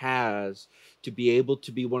she has to be able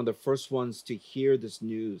to be one of the first ones to hear this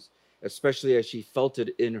news, especially as she felt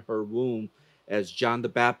it in her womb as John the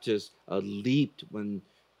Baptist leaped when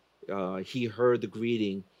he heard the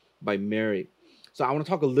greeting by Mary. So I want to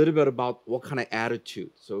talk a little bit about what kind of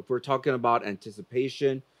attitude. So if we're talking about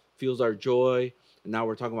anticipation, fuels our joy, and now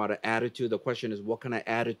we're talking about an attitude, the question is, what kind of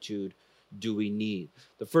attitude do we need?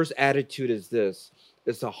 The first attitude is this: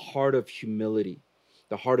 it's a heart of humility.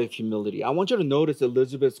 The heart of humility. I want you to notice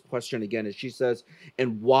Elizabeth's question again as she says,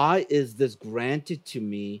 and why is this granted to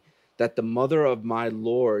me, that the mother of my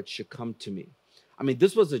Lord should come to me? I mean,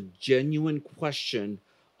 this was a genuine question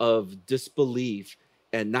of disbelief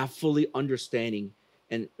and not fully understanding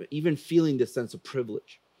and even feeling this sense of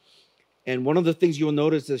privilege. And one of the things you'll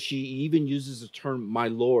notice is she even uses the term my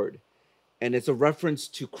Lord, and it's a reference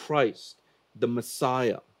to Christ, the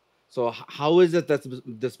Messiah. So how is it that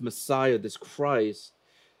this Messiah, this Christ,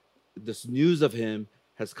 this news of him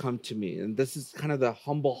has come to me? And this is kind of the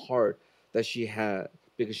humble heart that she had,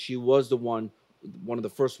 because she was the one of the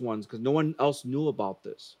first ones, because no one else knew about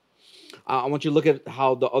this. I want you to look at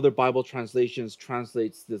how the other Bible translations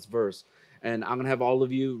translates this verse. And I'm going to have all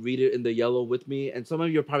of you read it in the yellow with me. And some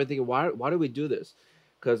of you are probably thinking, why do we do this?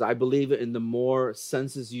 Because I believe in the more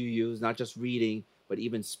senses you use, not just reading, but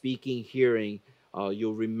even speaking, hearing,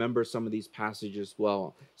 you'll remember some of these passages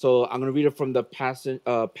well. So I'm going to read it from the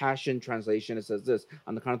Passion Translation. It says this,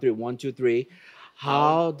 on the count of three: 1, 2, 3.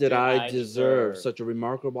 How did I deserve such a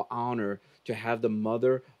remarkable honor to have the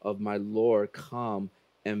mother of my Lord come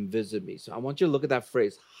and visit me? So I want you to look at that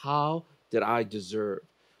phrase, how did I deserve?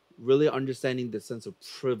 Really understanding the sense of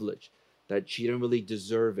privilege, that she didn't really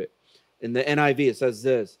deserve it. In the NIV, it says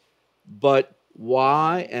this: but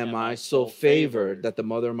why am I so favored that the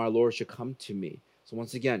mother of my Lord should come to me? So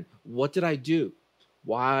once again, what did I do?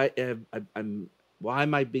 Why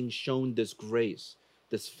am I being shown this grace,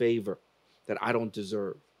 this favor that I don't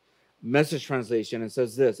deserve? Message translation, it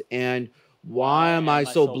says this: and why am I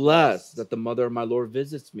so blessed that the mother of my Lord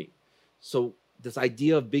visits me? So this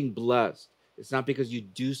idea of being blessed, it's not because you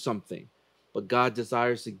do something, but God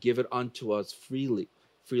desires to give it unto us freely.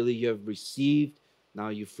 Freely you have received, now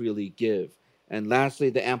you freely give. And lastly,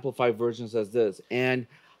 the Amplified Version says this: and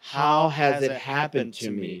how has it happened to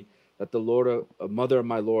me that the mother of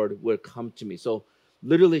my Lord would come to me? So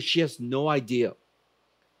literally, she has no idea,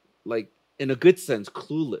 like in a good sense,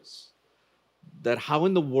 clueless, that how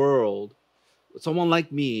in the world someone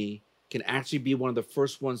like me can actually be one of the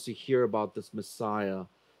first ones to hear about this Messiah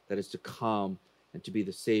that is to come and to be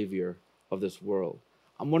the Savior of this world.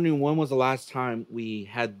 I'm wondering, when was the last time we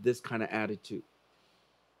had this kind of attitude?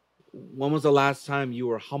 When was the last time you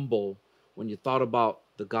were humble when you thought about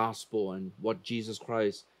the gospel and what Jesus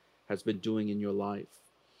Christ has been doing in your life?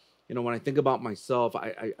 You know, when I think about myself,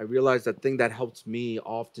 I realize that thing that helps me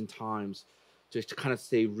oftentimes just to kind of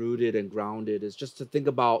stay rooted and grounded is just to think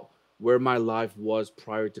about where my life was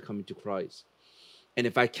prior to coming to Christ. And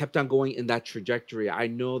if I kept on going in that trajectory, I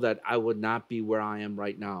know that I would not be where I am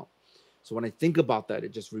right now. So when I think about that,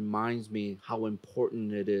 it just reminds me how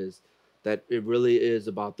important it is, that it really is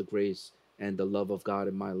about the grace and the love of God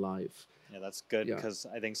in my life. Yeah, that's good, Yeah. because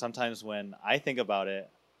I think sometimes when I think about it,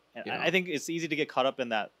 and Yeah. I think it's easy to get caught up in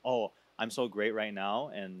that, oh, I'm so great right now,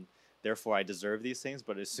 and therefore I deserve these things.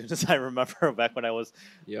 But as soon as I remember back when I was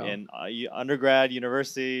Yeah. in undergrad,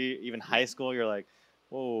 university, even high school, you're like,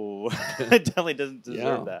 whoa, I definitely doesn't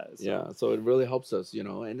deserve that. So. Yeah. So it really helps us, you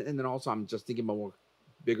know. And then also I'm just thinking about more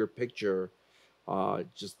bigger picture,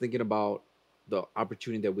 just thinking about the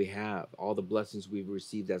opportunity that we have, all the blessings we've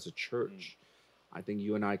received as a church. I think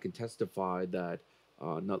you and I can testify that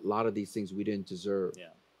a lot of these things we didn't deserve,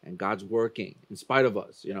 Yeah. and God's working in spite of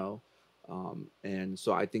us, you Yeah. know. And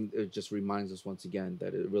so I think it just reminds us once again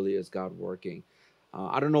that it really is God working.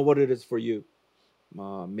 I don't know what it is for you.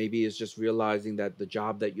 Maybe it's just realizing that the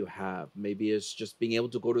job that you have, maybe it's just being able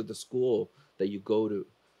to go to the school that you go to,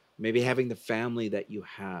 maybe having the family that you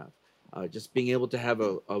have, just being able to have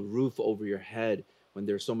a roof over your head when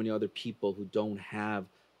there's so many other people who don't have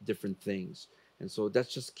different things. And so that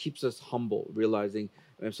just keeps us humble, realizing,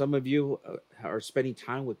 and some of you are spending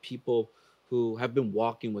time with people who have been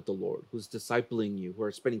walking with the Lord, who's discipling you, who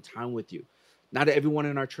are spending time with you. Not everyone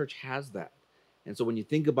in our church has that. And so when you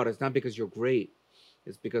think about it, it's not because you're great,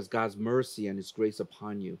 it's because God's mercy and his grace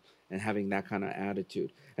upon you and having that kind of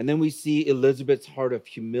attitude. And then we see Elizabeth's heart of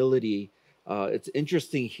humility. It's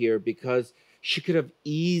interesting here because she could have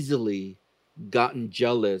easily gotten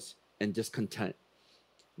jealous and discontent.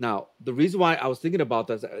 Now, the reason why I was thinking about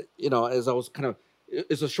this, as I was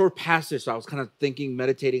it's a short passage, so I was kind of thinking,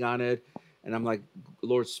 meditating on it, and I'm like,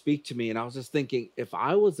 Lord, speak to me. And I was just thinking, if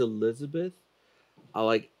I was Elizabeth,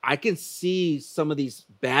 I can see some of these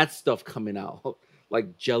bad stuff coming out,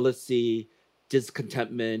 like jealousy,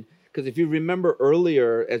 discontentment. Because if you remember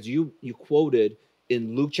earlier, as you quoted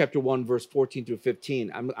in Luke chapter 1, verse 14 through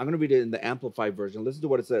 15, I'm going to read it in the Amplified version. Listen to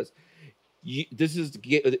what it says. This is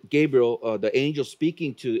Gabriel, the angel,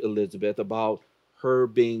 speaking to Elizabeth about her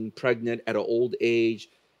being pregnant at an old age,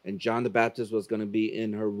 and John the Baptist was going to be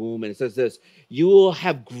in her womb. And it says this: you will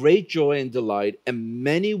have great joy and delight, and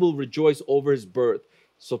many will rejoice over his birth.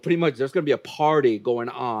 So pretty much there's going to be a party going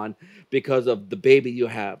on because of the baby you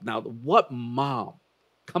have. Now, what mom,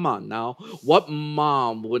 come on now, what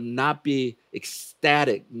mom would not be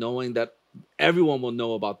ecstatic knowing that everyone will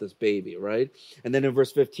know about this baby, right? And then in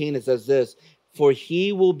verse 15, it says this: for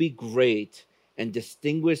he will be great and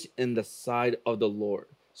distinguished in the sight of the Lord.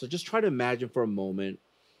 So just try to imagine for a moment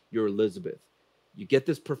you're Elizabeth. You get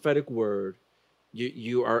this prophetic word.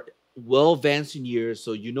 You are well advanced in years,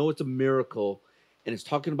 so you know it's a miracle. And it's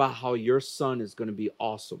talking about how your son is going to be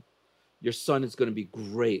awesome. Your son is going to be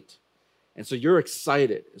great. And so you're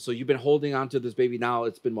excited. So you've been holding on to this baby now.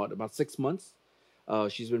 It's been what, about 6 months?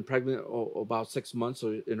 She's been pregnant about 6 months,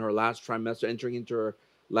 so in her last trimester, entering into her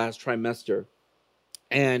last trimester.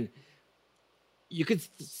 And you could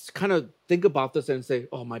kind of think about this and say,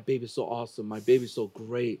 oh, my baby's so awesome. My baby's so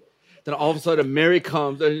great. Then all of a sudden Mary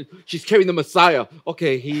comes and she's carrying the Messiah.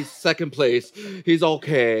 Okay, he's second place. He's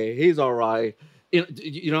okay. He's all right.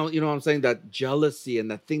 You know what I'm saying? That jealousy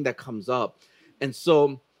and that thing that comes up. And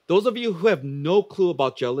so those of you who have no clue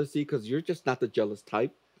about jealousy, because you're just not the jealous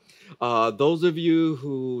type, those of you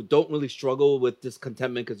who don't really struggle with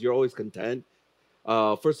discontentment because you're always content,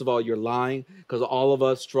 first of all, you're lying, because all of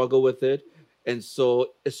us struggle with it. And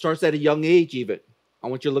so it starts at a young age even. I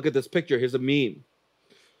want you to look at this picture. Here's a meme.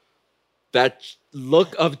 That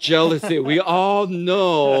look of jealousy. We all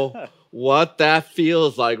know what that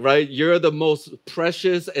feels like, right? You're the most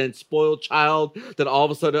precious and spoiled child. Then all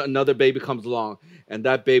of a sudden another baby comes along. And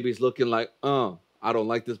that baby's looking like, I don't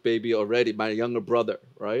like this baby already. My younger brother,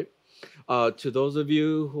 right? To those of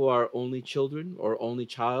you who are only children or only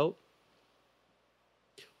child,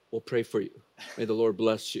 we'll pray for you. May the Lord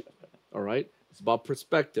bless you. All right? It's about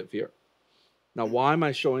perspective here. Now, why am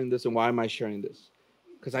I showing this and why am I sharing this?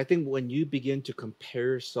 Because I think when you begin to compare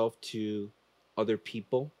yourself to other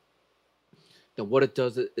people, then what it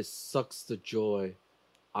does is it sucks the joy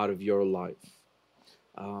out of your life.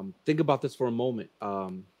 Think about this for a moment.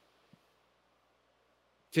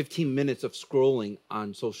 15 minutes of scrolling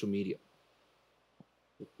on social media.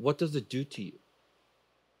 What does it do to you?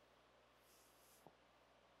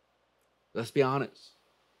 Let's be honest.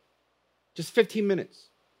 Just 15 minutes.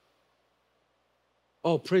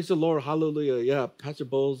 Oh, praise the Lord. Hallelujah. Yeah, Pastor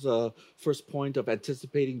Bo's first point of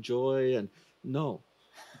anticipating joy. And no,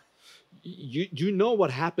 you know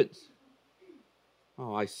what happens.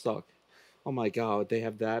 Oh, I suck. Oh my God, they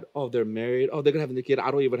have that. Oh, they're married. Oh, they're going to have a new kid. I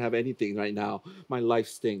don't even have anything right now. My life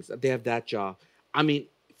stinks. They have that job. I mean,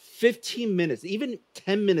 15 minutes, even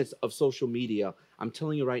 10 minutes of social media, I'm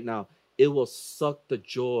telling you right now, it will suck the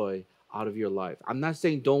joy out of your life. I'm not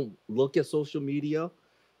saying don't look at social media,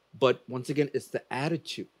 but once again, it's the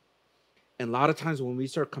attitude. And a lot of times when we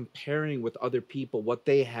start comparing with other people, what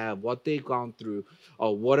they have, what they've gone through,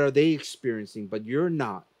 what are they experiencing, but you're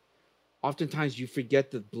not. Oftentimes you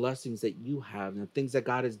forget the blessings that you have and the things that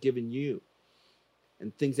God has given you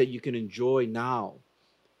and things that you can enjoy now.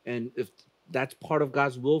 And if that's part of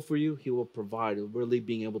God's will for you, he will provide. Really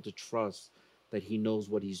being able to trust that he knows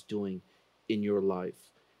what he's doing in your life.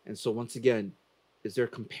 And so once again, is there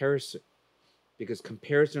comparison? Because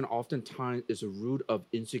comparison oftentimes is a root of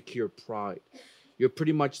insecure pride. You're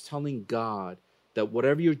pretty much telling God that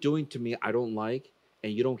whatever you're doing to me, I don't like,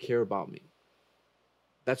 and you don't care about me.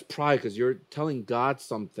 That's pride because you're telling God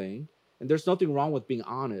something, and there's nothing wrong with being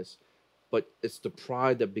honest, but it's the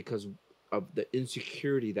pride that because of the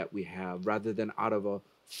insecurity that we have, rather than out of a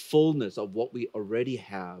fullness of what we already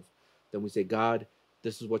have, then we say, God,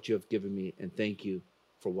 this is what you have given me, and thank you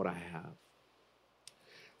for what I have.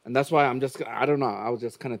 And that's why I don't know, I was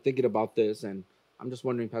just kind of thinking about this, and I'm just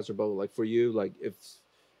wondering, Pastor Bo, like for you, like if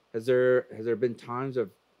has there been times of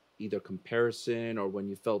either comparison or when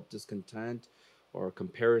you felt discontent or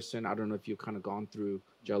comparison? I don't know if you've kind of gone through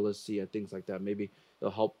jealousy and things like that. Maybe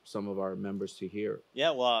it'll help some of our members to hear.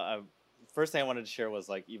 Yeah, well, first thing I wanted to share was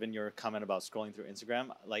like even your comment about scrolling through Instagram.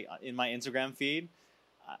 Like in my Instagram feed,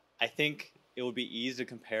 I think it would be easy to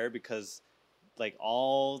compare because like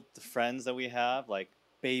all the friends that we have, like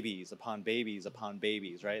babies upon babies upon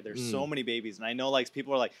babies, right? There's so many babies, and I know like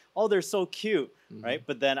people are like, oh, they're so cute, right?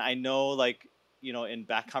 But then I know like in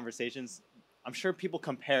back conversations, I'm sure people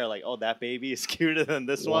compare like, oh, that baby is cuter than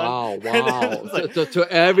this one. Wow. Like, To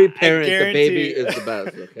every parent, the baby guarantee- is the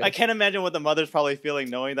best. Okay? I can't imagine what the mother's probably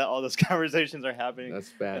feeling knowing that all those conversations are happening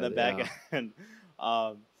That's bad. in the back yeah. end.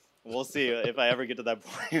 We'll see if I ever get to that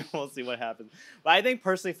point. We'll see what happens. But I think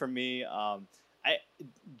personally for me,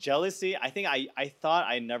 jealousy, I think I thought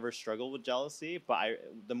I never struggled with jealousy, but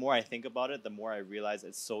the more I think about it, the more I realize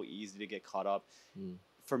it's so easy to get caught up.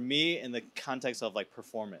 For me, in the context of like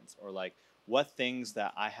performance or like what things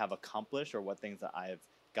that I have accomplished or what things that I have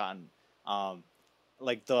gotten.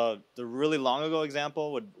 Like the really long ago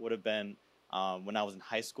example would have been when I was in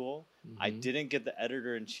high school. I didn't get the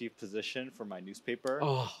editor-in-chief position for my newspaper.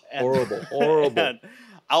 Oh, horrible. And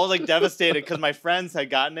I was like devastated because my friends had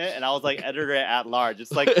gotten it, and I was like editor at large.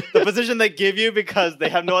 It's like the position they give you because they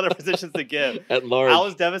have no other positions to give. At large. I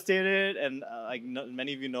was devastated, and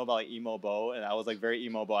many of you know about like emo Bo, and I was like very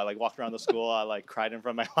emo Bo. I like walked around the school, I like cried in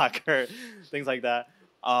front of my locker, things like that.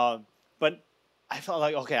 But I felt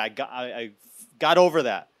like okay, I got over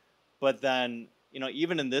that. But then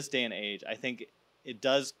even in this day and age, I think it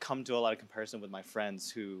does come to a lot of comparison with my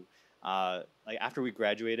friends who, like after we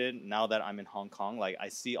graduated, now that I'm in Hong Kong, like I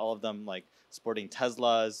see all of them like sporting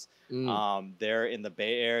Teslas. They're in the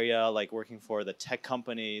Bay Area, like working for the tech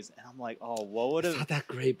companies, and I'm like, oh, what would have? It's not that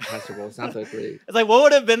great, Pastor Bo. It's not that great. It's like what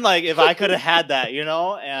would have been like if I could have had that,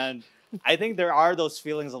 And I think there are those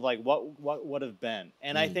feelings of like what would have been,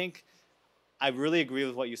 and I think I really agree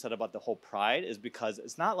with what you said about the whole pride is because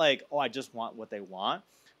it's not like, oh, I just want what they want.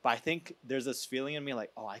 But I think there's this feeling in me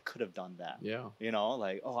like, oh, I could have done that. Yeah.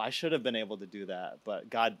 Like, oh, I should have been able to do that. But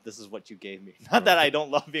God, this is what you gave me. Not that I don't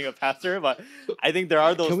love being a pastor, but I think there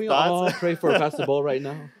are those Can we thoughts. all pray for Pastor Bo right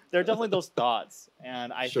now? There are definitely those thoughts.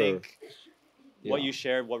 And I Sure. think what Yeah. you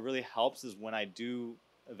shared, what really helps is when I do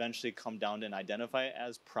eventually come down to and identify it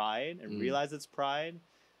as pride and realize it's pride.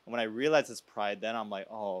 And when I realize it's pride, then I'm like,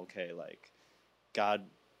 oh, okay, like God,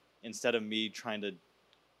 instead of me trying to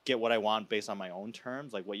get what I want based on my own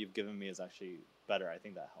terms, like what you've given me is actually better. I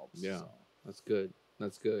think that helps. Yeah, So. that's good.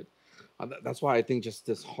 That's good. That's why I think just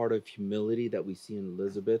this heart of humility that we see in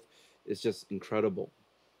Elizabeth is just incredible.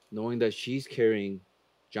 Knowing that she's carrying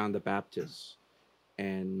John the Baptist,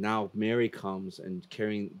 and now Mary comes and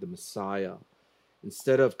carrying the Messiah.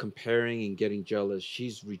 Instead of comparing and getting jealous,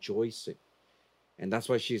 she's rejoicing. And that's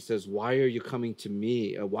why she says, why are you coming to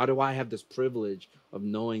me? Why do I have this privilege of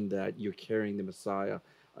knowing that you're carrying the Messiah?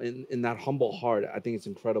 In that humble heart, I think it's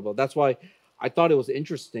incredible. That's why I thought it was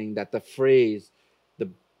interesting that the phrase, the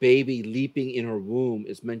baby leaping in her womb,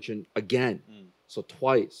 is mentioned again. So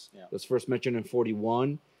twice. Yeah. It was first mentioned in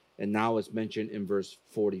 41, and now it's mentioned in verse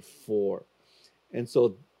 44. And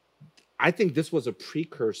so I think this was a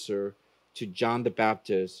precursor to John the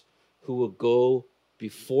Baptist, who will go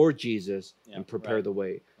before Jesus and prepare the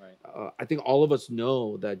way. Right. I think all of us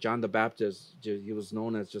know that John the Baptist, he was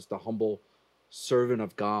known as just a humble servant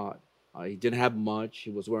of God. He didn't have much. He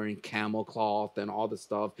was wearing camel cloth and all the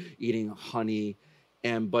stuff, eating honey.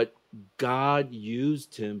 But God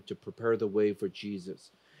used him to prepare the way for Jesus.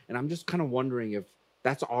 And I'm just kind of wondering if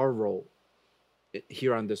that's our role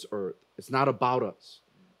here on this earth. It's not about us.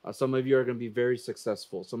 Some of you are going to be very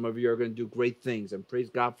successful. Some of you are going to do great things, and praise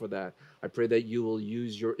God for that. I pray that you will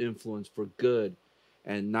use your influence for good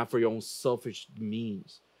and not for your own selfish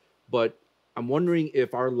means. But I'm wondering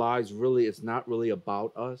if our lives really, it's not really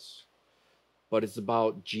about us, but it's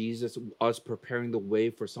about Jesus, us preparing the way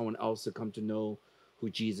for someone else to come to know who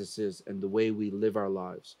Jesus is and the way we live our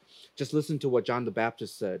lives. Just listen to what John the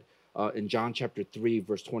Baptist said in John chapter 3,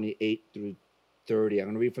 verse 28 through 30. I'm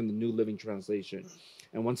going to read from the New Living Translation.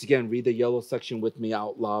 And once again, read the yellow section with me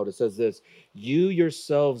out loud. It says this: "You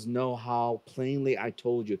yourselves know how plainly I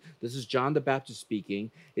told you." This is John the Baptist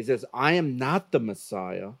speaking. It says, "I am not the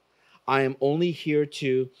Messiah. I am only here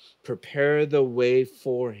to prepare the way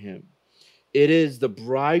for him. It is the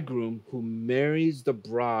bridegroom who marries the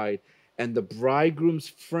bride, and the bridegroom's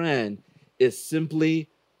friend is simply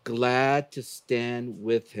glad to stand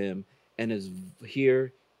with him and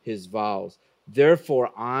hear his vows.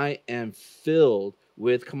 Therefore, I am filled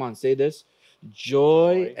with," come on, say this,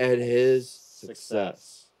 "joy at his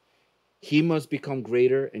success. He must become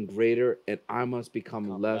greater and greater, and I must become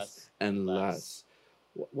less and less."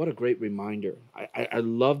 What a great reminder. I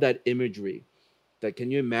love that imagery. That,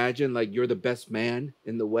 can you imagine, like, you're the best man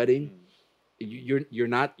in the wedding? You're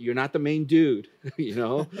not the main dude, you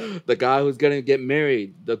know, the guy who's gonna get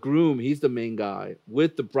married. The groom, he's the main guy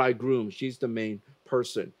with the bridegroom. She's the main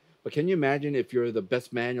person. But can you imagine if you're the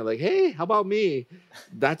best man? You're like, "Hey, how about me?"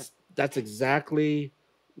 That's exactly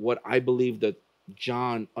what I believe that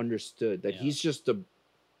John understood. That he's just the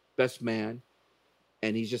best man,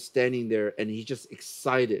 and he's just standing there, and he's just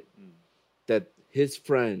excited that his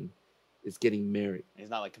friend is getting married.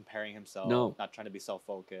 He's not like comparing himself. No. Not trying to be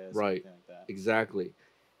self-focused. Right. Or anything like that. Exactly.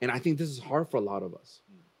 And I think this is hard for a lot of us.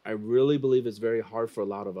 I really believe it's very hard for a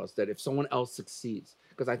lot of us that if someone else succeeds,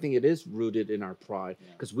 because I think it is rooted in our pride,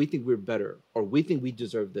 because we think we're better, or we think we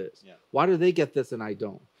deserve this. Why do they get this and I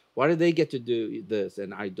don't? Why do they get to do this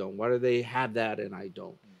and I don't? Why do they have that and I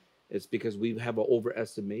don't? It's because we have an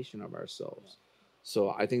overestimation of ourselves.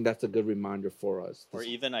 So I think that's a good reminder for us. Or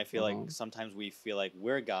even I feel like sometimes we feel like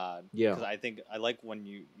we're God. Yeah. Because I think I like when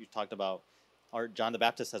you talked about, or John the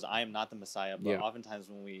Baptist says, "I am not the Messiah." But oftentimes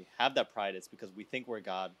when we have that pride, it's because we think we're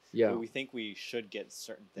God. Yeah. Or we think we should get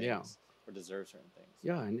certain things or deserve certain things.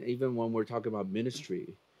 Yeah, and even when we're talking about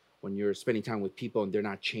ministry, when you're spending time with people and they're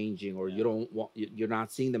not changing, or you're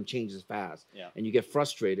not seeing them change as fast, and you get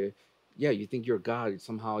frustrated, you think you're God.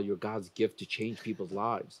 Somehow you're God's gift to change people's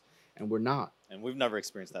lives, and we're not. And we've never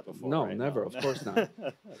experienced that before. No, right? never. No. Of course not.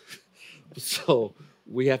 So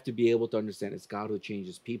we have to be able to understand it's God who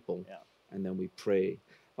changes people, and then we pray.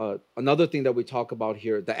 Another thing that we talk about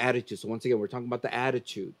here, the attitude. So once again, we're talking about the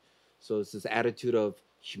attitude. So it's this attitude of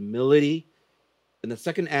humility. And the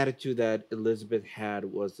second attitude that Elizabeth had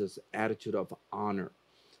was this attitude of honor,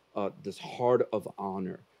 this heart of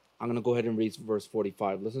honor. I'm going to go ahead and read verse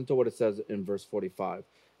 45. Listen to what it says in verse 45.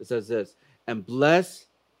 It says this: "And blessed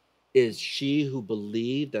is she who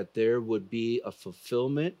believed that there would be a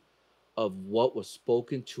fulfillment of what was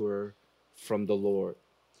spoken to her from the Lord."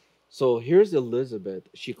 So here's Elizabeth.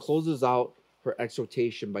 She closes out her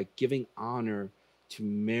exhortation by giving honor to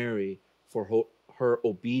Mary for her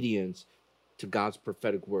obedience to God's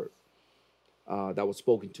prophetic word that was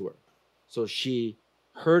spoken to her. So she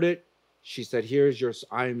heard it. She said,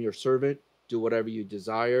 "I am your servant. Do whatever you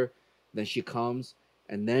desire." Then she comes,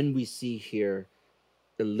 and then we see here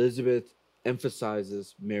Elizabeth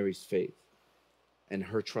emphasizes Mary's faith and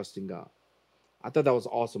her trust in God. I thought that was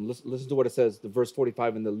awesome. Listen to what it says. The verse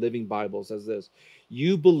 45 in the Living Bible says this: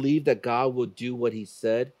 "You believe that God will do what he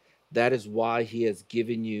said. That is why he has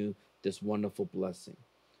given you this wonderful blessing."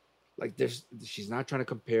 Like, she's not trying to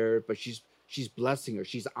compare, but she's blessing her.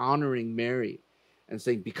 She's honoring Mary and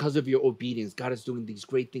saying, because of your obedience, God is doing these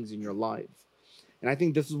great things in your life. And I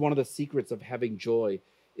think this is one of the secrets of having joy,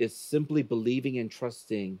 is simply believing and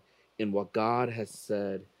trusting in what God has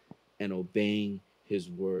said and obeying his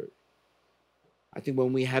word. I think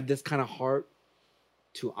when we have this kind of heart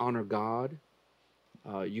to honor God,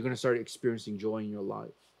 you're going to start experiencing joy in your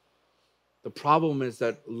life. The problem is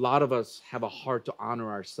that a lot of us have a heart to honor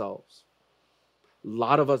ourselves. A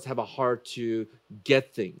lot of us have a heart to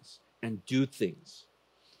get things and do things.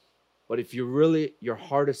 But if your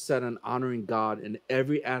heart is set on honoring God in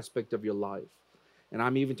every aspect of your life, and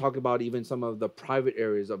I'm even talking about even some of the private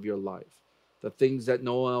areas of your life, the things that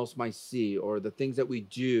no one else might see, or the things that we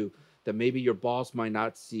do that maybe your boss might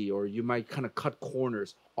not see, or you might kind of cut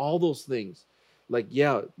corners, all those things. Like,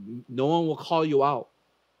 no one will call you out,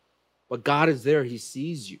 but God is there. He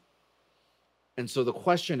sees you. And so the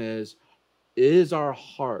question is our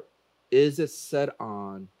heart, is it set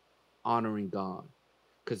on honoring God?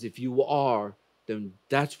 Because if you are, then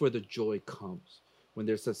that's where the joy comes, when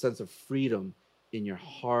there's a sense of freedom in your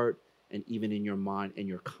heart and even in your mind and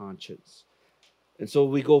your conscience. And so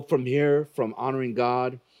we go from here, from honoring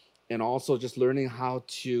God, and also just learning how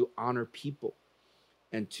to honor people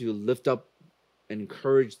and to lift up and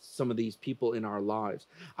encourage some of these people in our lives.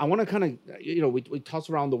 I want to kind of, we toss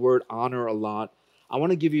around the word honor a lot. I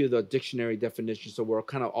want to give you the dictionary definition so we're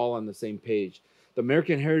kind of all on the same page. The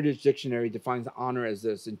American Heritage Dictionary defines honor as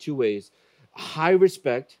this in two ways: high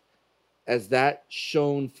respect, as that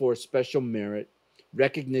shown for special merit,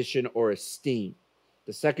 recognition, or esteem.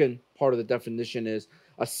 The second part of the definition is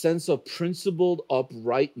a sense of principled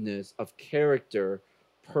uprightness of character,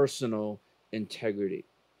 personal integrity.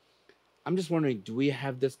 I'm just wondering, do we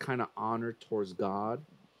have this kind of honor towards God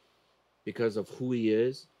because of who he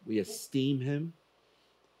is? We esteem him.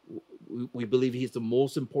 We believe he's the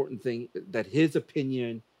most important thing, that his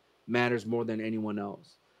opinion matters more than anyone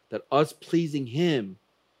else, that us pleasing him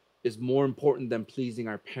is more important than pleasing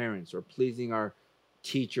our parents or pleasing our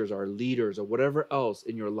teachers, our leaders, or whatever else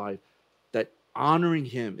in your life. That honoring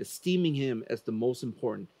him, esteeming him as the most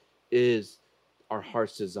important is our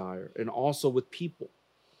heart's desire. And also with people,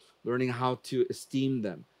 learning how to esteem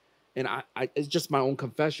them. And I it's just my own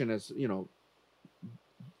confession, as you know,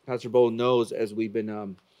 Pastor Bo knows, as we've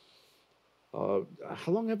been how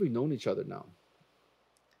long have we known each other now?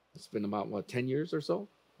 It's been about what, 10 years or so?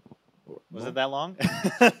 Was it that long?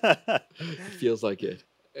 It feels like it.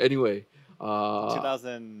 Anyway,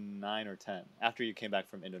 2009 or 10, after you came back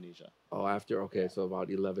from Indonesia. oh, after, okay, so about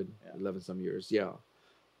 11, Yeah. 11 some years, yeah.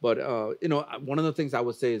 But you know, one of the things I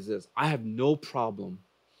would say is this: I have no problem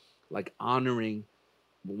like honoring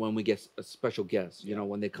when we get a special guest. You know,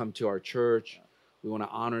 when they come to our church, we want to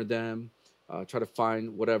honor them. Try to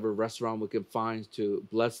find whatever restaurant we can find to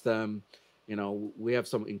bless them. You know, we have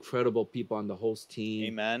some incredible people on the host team.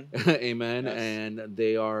 Amen. Amen. Yes. And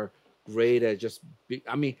they are great at just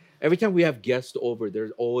I mean, every time we have guests over, they're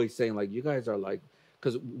always saying like, you guys are like,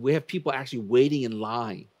 because we have people actually waiting in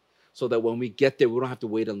line so that when we get there, we don't have to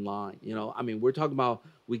wait in line. You know, I mean, we're talking about,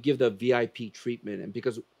 we give the VIP treatment, and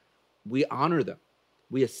because we honor them,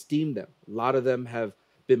 we esteem them. A lot of them have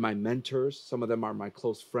been my mentors. Some of them are my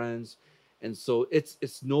close friends. And so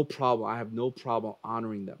it's no problem. I have no problem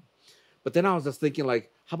honoring them. But then I was just thinking, like,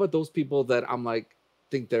 how about those people that I'm like,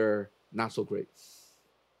 think they're not so great?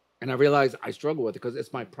 And I realized I struggle with it because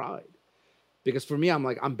it's my pride. Because for me, I'm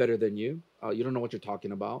like, I'm better than you. You don't know what you're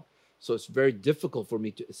talking about. So it's very difficult for me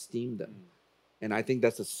to esteem them. And I think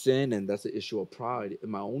that's a sin, and that's an issue of pride in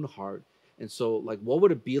my own heart. And so, like, what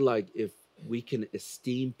would it be like if we can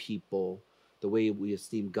esteem people the way we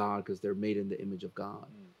esteem God, because they're made in the image of God?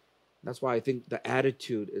 That's why I think the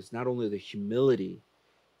attitude is not only the humility,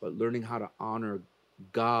 but learning how to honor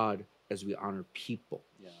God as we honor people.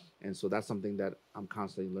 Yeah. And so that's something that I'm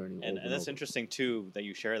constantly learning. And over that's over. interesting too that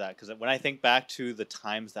you share that, because when I think back to the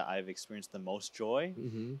times that I've experienced the most joy,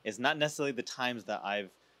 Mhm. it's not necessarily the times that I've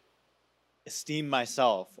esteemed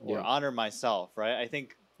myself or Yeah. honored myself, right? I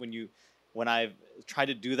think when I've tried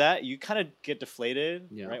to do that, you kind of get deflated,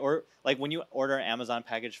 Yeah. right? Or like when you order an Amazon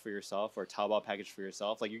package for yourself or a Taobao package for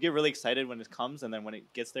yourself, like you get really excited when it comes, and then when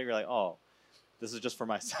it gets there, you're like, oh, this is just for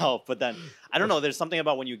myself. But then I don't know, there's something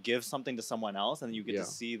about when you give something to someone else and you get Yeah. to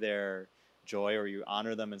see their joy, or you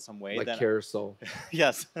honor them in some way. Like then carousel.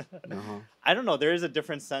 yes. Uh-huh. I don't know. There is a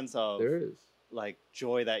different sense of There is. like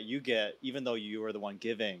joy that you get, even though you were the one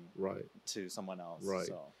giving Right. to someone else. Right.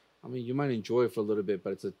 So, I mean, you might enjoy it for a little bit,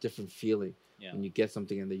 but it's a different feeling yeah. when you get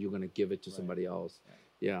something and then you're going to give it to Right. somebody else.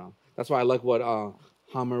 Yeah. That's why I like what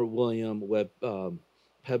Hammer William Webb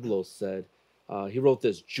Peblos said. He wrote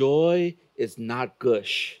this: joy is not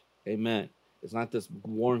gush. Amen. It's not this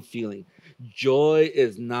warm feeling. Joy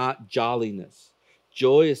is not jolliness.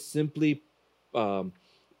 Joy is simply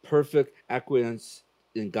perfect acquiescence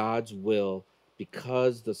in God's will,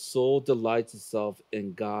 because the soul delights itself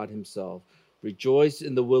in God himself. Rejoice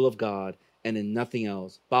in the will of God and in nothing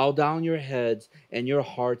else. Bow down your heads and your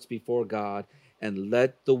hearts before God, and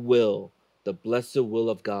let the blessed will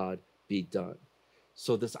of God be done.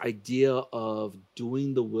 So this idea of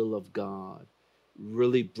doing the will of God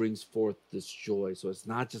really brings forth this joy. So it's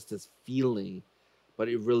not just this feeling, but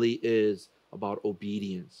it really is about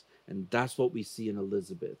obedience. And that's what we see in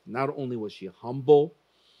Elizabeth. Not only was she humble,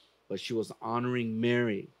 but she was honoring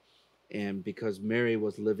Mary. And because Mary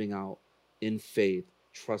was living out in faith,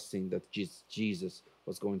 trusting that Jesus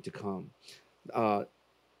was going to come. I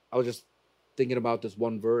was just thinking about this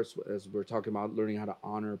one verse as we're talking about learning how to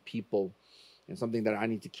honor people, and something that I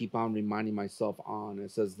need to keep on reminding myself on.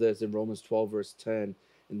 It says this in Romans 12, verse 10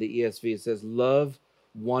 in the ESV. It says, love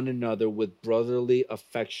one another with brotherly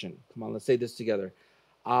affection. Come on, let's say this together.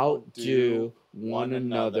 Outdo one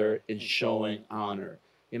another in showing honor.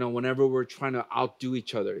 You know, whenever we're trying to outdo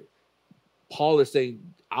each other, Paul is saying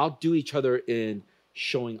outdo each other in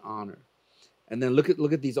showing honor. And then look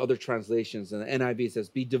at these other translations. And the NIV says,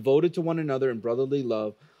 be devoted to one another in brotherly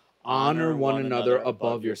love. Honor one another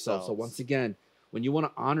above yourself. So once again, when you want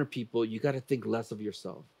to honor people, you got to think less of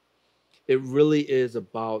yourself. It really is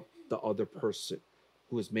about the other person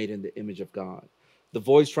who is made in the image of God. The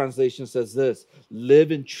Voice translation says this: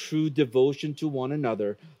 live in true devotion to one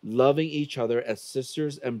another, loving each other as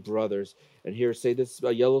sisters and brothers. And here, say this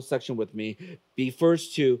yellow section with me: be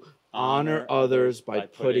first to honor others by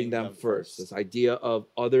putting them first. This idea of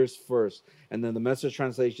others first. And then the Message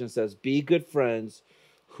translation says, be good friends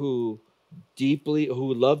who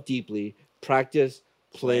love deeply, practice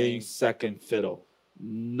playing second fiddle.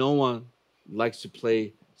 No one likes to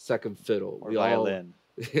play second fiddle. Or violin.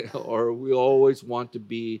 Or we always want to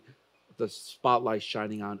be the spotlight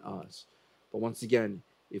shining on us. But once again,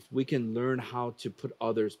 if we can learn how to put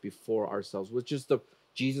others before ourselves, which is the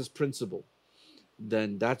Jesus principle,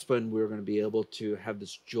 then that's when we're going to be able to have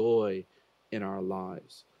this joy in our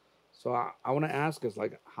lives. So I want to ask us,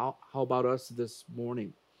 like, how about us this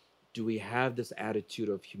morning? Do we have this attitude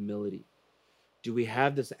of humility? Do we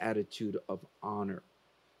have this attitude of honor?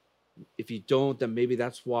 If you don't, then maybe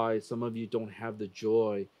that's why some of you don't have the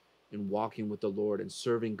joy in walking with the Lord and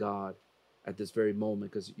serving God at this very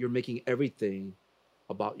moment, because you're making everything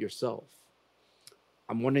about yourself.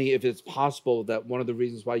 I'm wondering if it's possible that one of the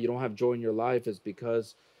reasons why you don't have joy in your life is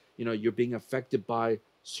because, you're being affected by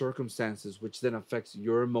circumstances, which then affects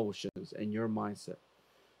your emotions and your mindset.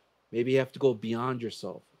 Maybe you have to go beyond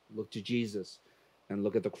yourself, look to Jesus, and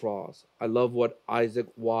look at the cross. I love what Isaac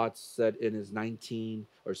Watts said in his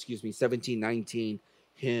 1719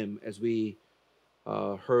 hymn, as we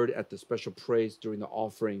heard at the special praise during the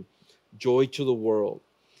offering, joy to the world.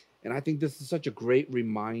 And I think this is such a great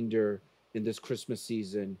reminder in this Christmas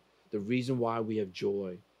season, the reason why we have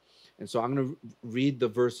joy. And so I'm going to read the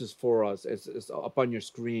verses for us. It's up on your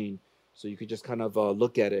screen, so you could just kind of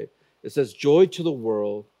look at it. It says, joy to the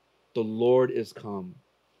world, the Lord is come.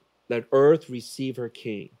 Let earth receive her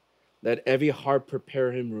King. Let every heart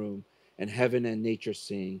prepare him room, and heaven and nature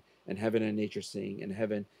sing, and heaven and nature sing, and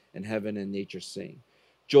heaven and nature sing.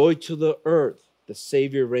 Joy to the earth, the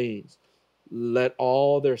Savior reigns. Let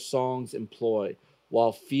all their songs employ,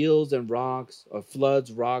 while fields and rocks, or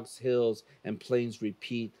floods, rocks, hills, and plains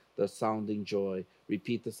repeat the sounding joy.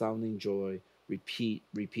 Repeat the sounding joy.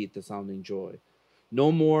 Repeat the sounding joy.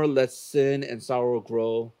 No more let sin and sorrow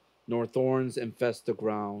grow, nor thorns infest the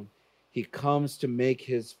ground. He comes to make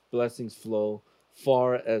his blessings flow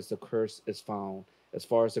far as the curse is found. As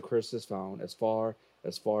far as the curse is found. As far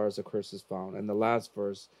as the curse is found. And the last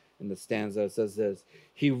verse in the stanza says this: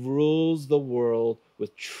 he rules the world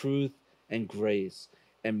with truth and grace,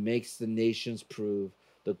 and makes the nations prove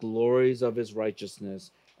the glories of his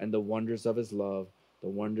righteousness and the wonders of his love, the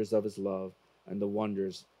wonders of his love, and the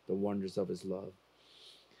wonders of his love.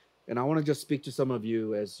 And I want to just speak to some of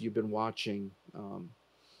you as you've been watching.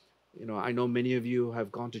 I know many of you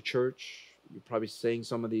have gone to church. You're probably saying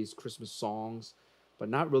some of these Christmas songs, but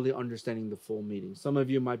not really understanding the full meaning. Some of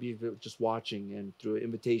you might be just watching and through an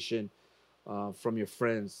invitation from your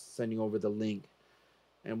friends, sending over the link.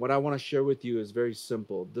 And what I want to share with you is very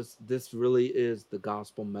simple. This really is the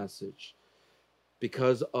gospel message.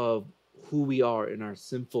 Because of who we are in our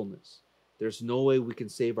sinfulness, there's no way we can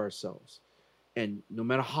save ourselves. And no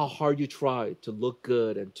matter how hard you try to look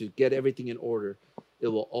good and to get everything in order, it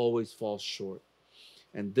will always fall short.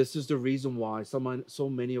 And this is the reason why so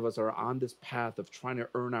many of us are on this path of trying to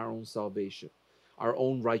earn our own salvation, our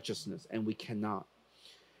own righteousness, and we cannot.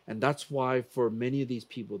 And that's why for many of these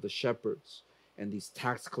people, the shepherds and these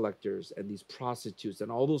tax collectors and these prostitutes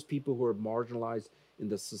and all those people who were marginalized in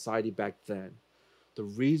the society back then, the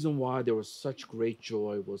reason why there was such great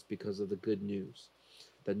joy was because of the good news.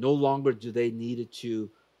 That no longer do they needed to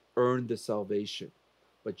earn the salvation,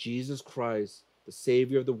 but Jesus Christ, the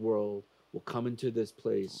Savior of the world, will come into this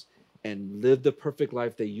place and live the perfect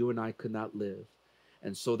life that you and I could not live.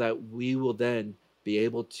 And so that we will then be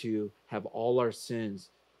able to have all our sins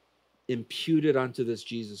imputed onto this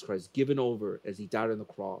Jesus Christ, given over as he died on the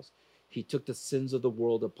cross. He took the sins of the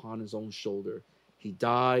world upon his own shoulder. He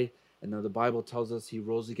died, and then the Bible tells us he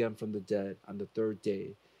rose again from the dead on the third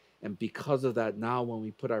day. And because of that, now when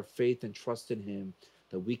we put our faith and trust in him,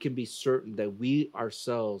 that we can be certain that we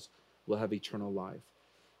ourselves will have eternal life.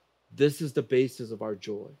 This is the basis of our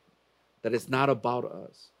joy, that it's not about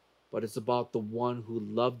us, but it's about the one who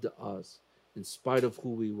loved us in spite of who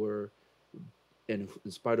we were and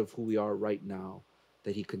in spite of who we are right now,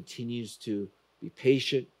 that he continues to be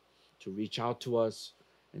patient, to reach out to us,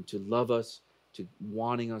 and to love us, to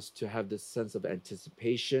wanting us to have this sense of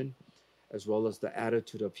anticipation, as well as the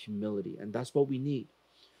attitude of humility. And that's what we need,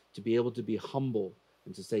 to be able to be humble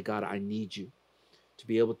and to say, God, I need you, to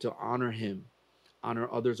be able to honor him, honor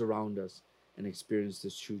others around us, and experience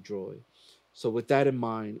this true joy. So with that in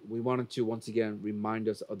mind, we wanted to once again remind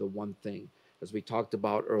us of the one thing, as we talked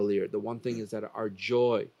about earlier, the one thing is that our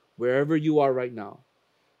joy, wherever you are right now,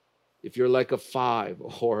 if you're like a 5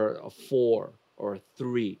 or a 4 or a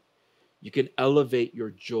 3, you can elevate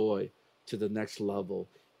your joy to the next level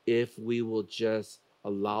if we will just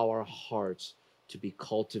allow our hearts to be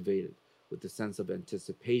cultivated with the sense of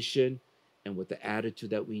anticipation and with the attitude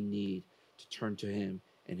that we need to turn to Him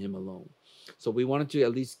and Him alone. So we wanted to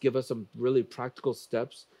at least give us some really practical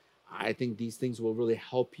steps. I think these things will really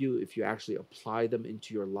help you if you actually apply them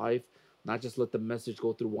into your life, not just let the message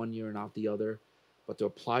go through one ear and out the other, but to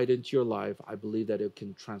apply it into your life. I believe that it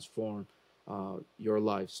can transform your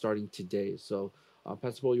life starting today. So,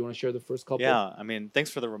 Pastor Paul, you want to share the first couple? Yeah, I mean, thanks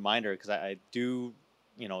for the reminder, because I do,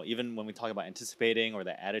 even when we talk about anticipating or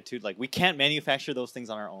the attitude, like we can't manufacture those things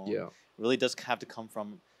on our own. Yeah. It really does have to come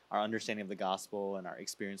from our understanding of the gospel and our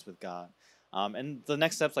experience with God. And the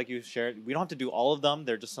next steps, like you shared, we don't have to do all of them.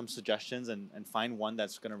 They're just some suggestions, and find one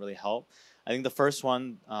that's going to really help. I think the first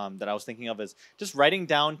one that I was thinking of is just writing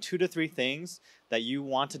down 2 to 3 things that you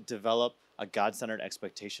want to develop a God-centered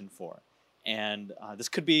expectation for. And this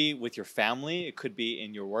could be with your family, it could be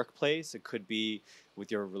in your workplace, it could be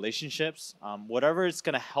with your relationships, whatever it's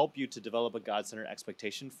going to help you to develop a God-centered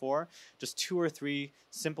expectation for. Just 2 or 3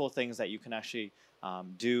 simple things that you can actually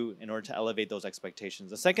do in order to elevate those expectations.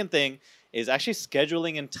 The second thing is actually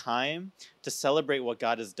scheduling in time to celebrate what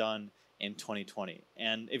God has done in 2020.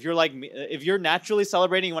 And if you're like me, if you're naturally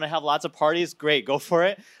celebrating, you want to have lots of parties, great, go for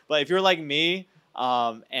it. But if you're like me,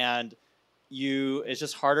 and it's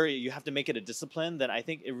just harder, you have to make it a discipline, then I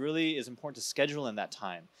think it really is important to schedule in that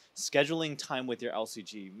time. Scheduling time with your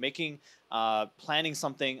LCG, planning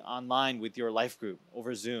something online with your life group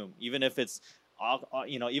over Zoom, even if it's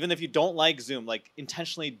even if you don't like Zoom, like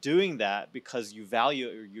intentionally doing that because you value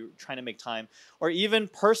it or you're trying to make time, or even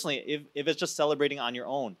personally, if it's just celebrating on your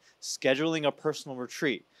own, scheduling a personal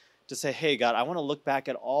retreat to say, hey, God, I want to look back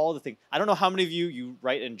at all the things. I don't know how many of you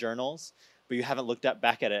write in journals, but you haven't looked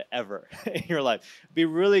back at it ever in your life. It'd be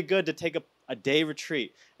really good to take a day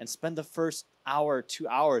retreat and spend the first hour, 2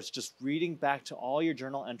 hours just reading back to all your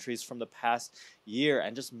journal entries from the past year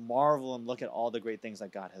and just marvel and look at all the great things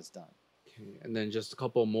that God has done. Okay. And then just a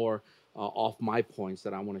couple more off my points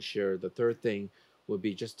that I want to share. The third thing would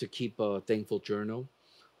be just to keep a thankful journal.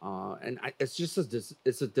 It's just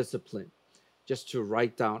it's a discipline just to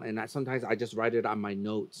write down. And sometimes I just write it on my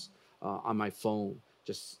notes on my phone,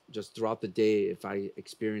 just throughout the day if I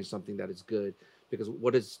experience something that is good. Because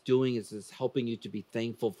what it's doing is it's helping you to be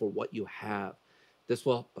thankful for what you have. This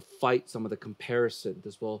will fight some of the comparison.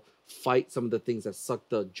 This will fight some of the things that suck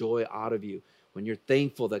the joy out of you. When you're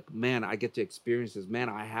thankful that, man, I get to experience this. Man,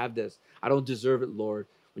 I have this. I don't deserve it, Lord.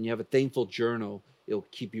 When you have a thankful journal, it'll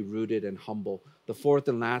keep you rooted and humble. The fourth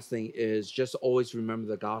and last thing is just always remember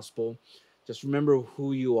the gospel. Just remember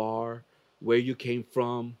who you are, where you came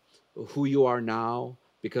from, who you are now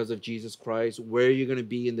because of Jesus Christ, where you're going to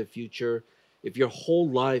be in the future. If your whole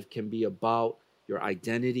life can be about your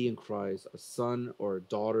identity in Christ, a son or a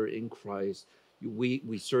daughter in Christ,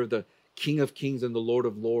 we serve the King of Kings and the Lord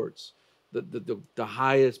of Lords, the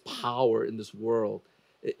highest power in this world.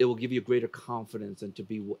 It will give you greater confidence and to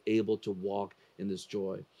be able to walk in this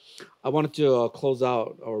joy. I wanted to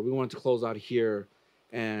we wanted to close out here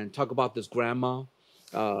and talk about this grandma.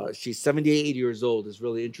 She's 78 years old. It's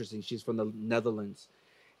really interesting. She's from the Netherlands.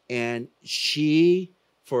 And she,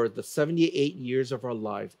 for the 78 years of her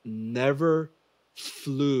life, never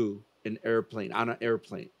flew on an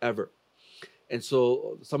airplane, ever. And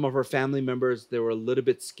so some of her family members, they were a little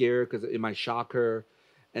bit scared because it might shock her.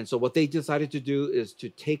 And so what they decided to do is to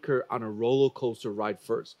take her on a roller coaster ride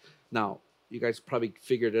first. Now, you guys probably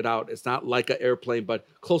figured it out. It's not like an airplane, but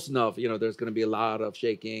close enough. There's going to be a lot of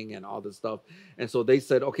shaking and all this stuff. And so they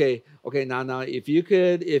said, okay, now, if you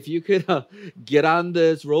could get on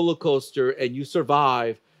this roller coaster and you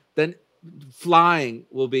survive, then flying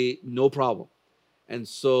will be no problem. And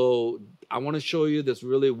so I want to show you this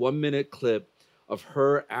really 1-minute clip of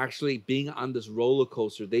her actually being on this roller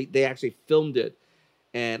coaster. They actually filmed it.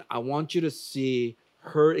 And I want you to see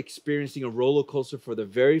her experiencing a roller coaster for the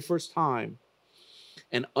very first time.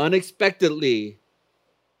 And unexpectedly,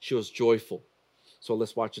 she was joyful. So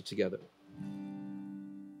let's watch it together.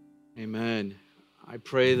 Amen. I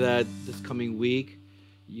pray that this coming week,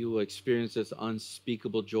 you will experience this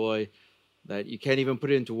unspeakable joy that you can't even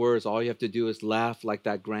put it into words. All you have to do is laugh like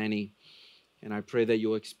that granny. And I pray that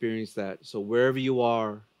you'll experience that. So wherever you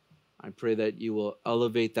are, I pray that you will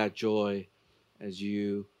elevate that joy as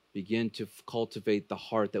you begin to cultivate the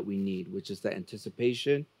heart that we need, which is the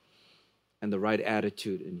anticipation and the right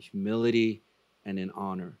attitude in humility and in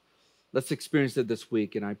honor. Let's experience it this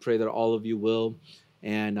week, and I pray that all of you will.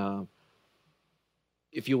 And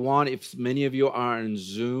if you want, if many of you are on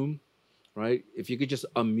Zoom, right? If you could just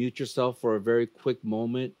unmute yourself for a very quick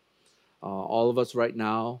moment, all of us right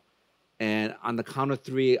now. And on the count of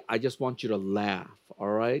 3, I just want you to laugh, all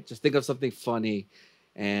right? Just think of something funny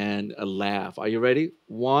and laugh. Are you ready?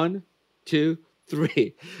 1, 2,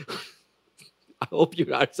 3. I hope you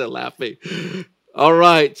guys are laughing. All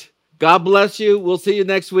right. God bless you. We'll see you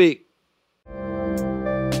next week.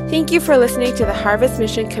 Thank you for listening to the Harvest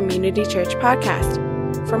Mission Community Church podcast.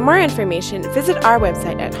 For more information, visit our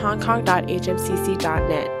website at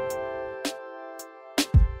hongkong.hmcc.net.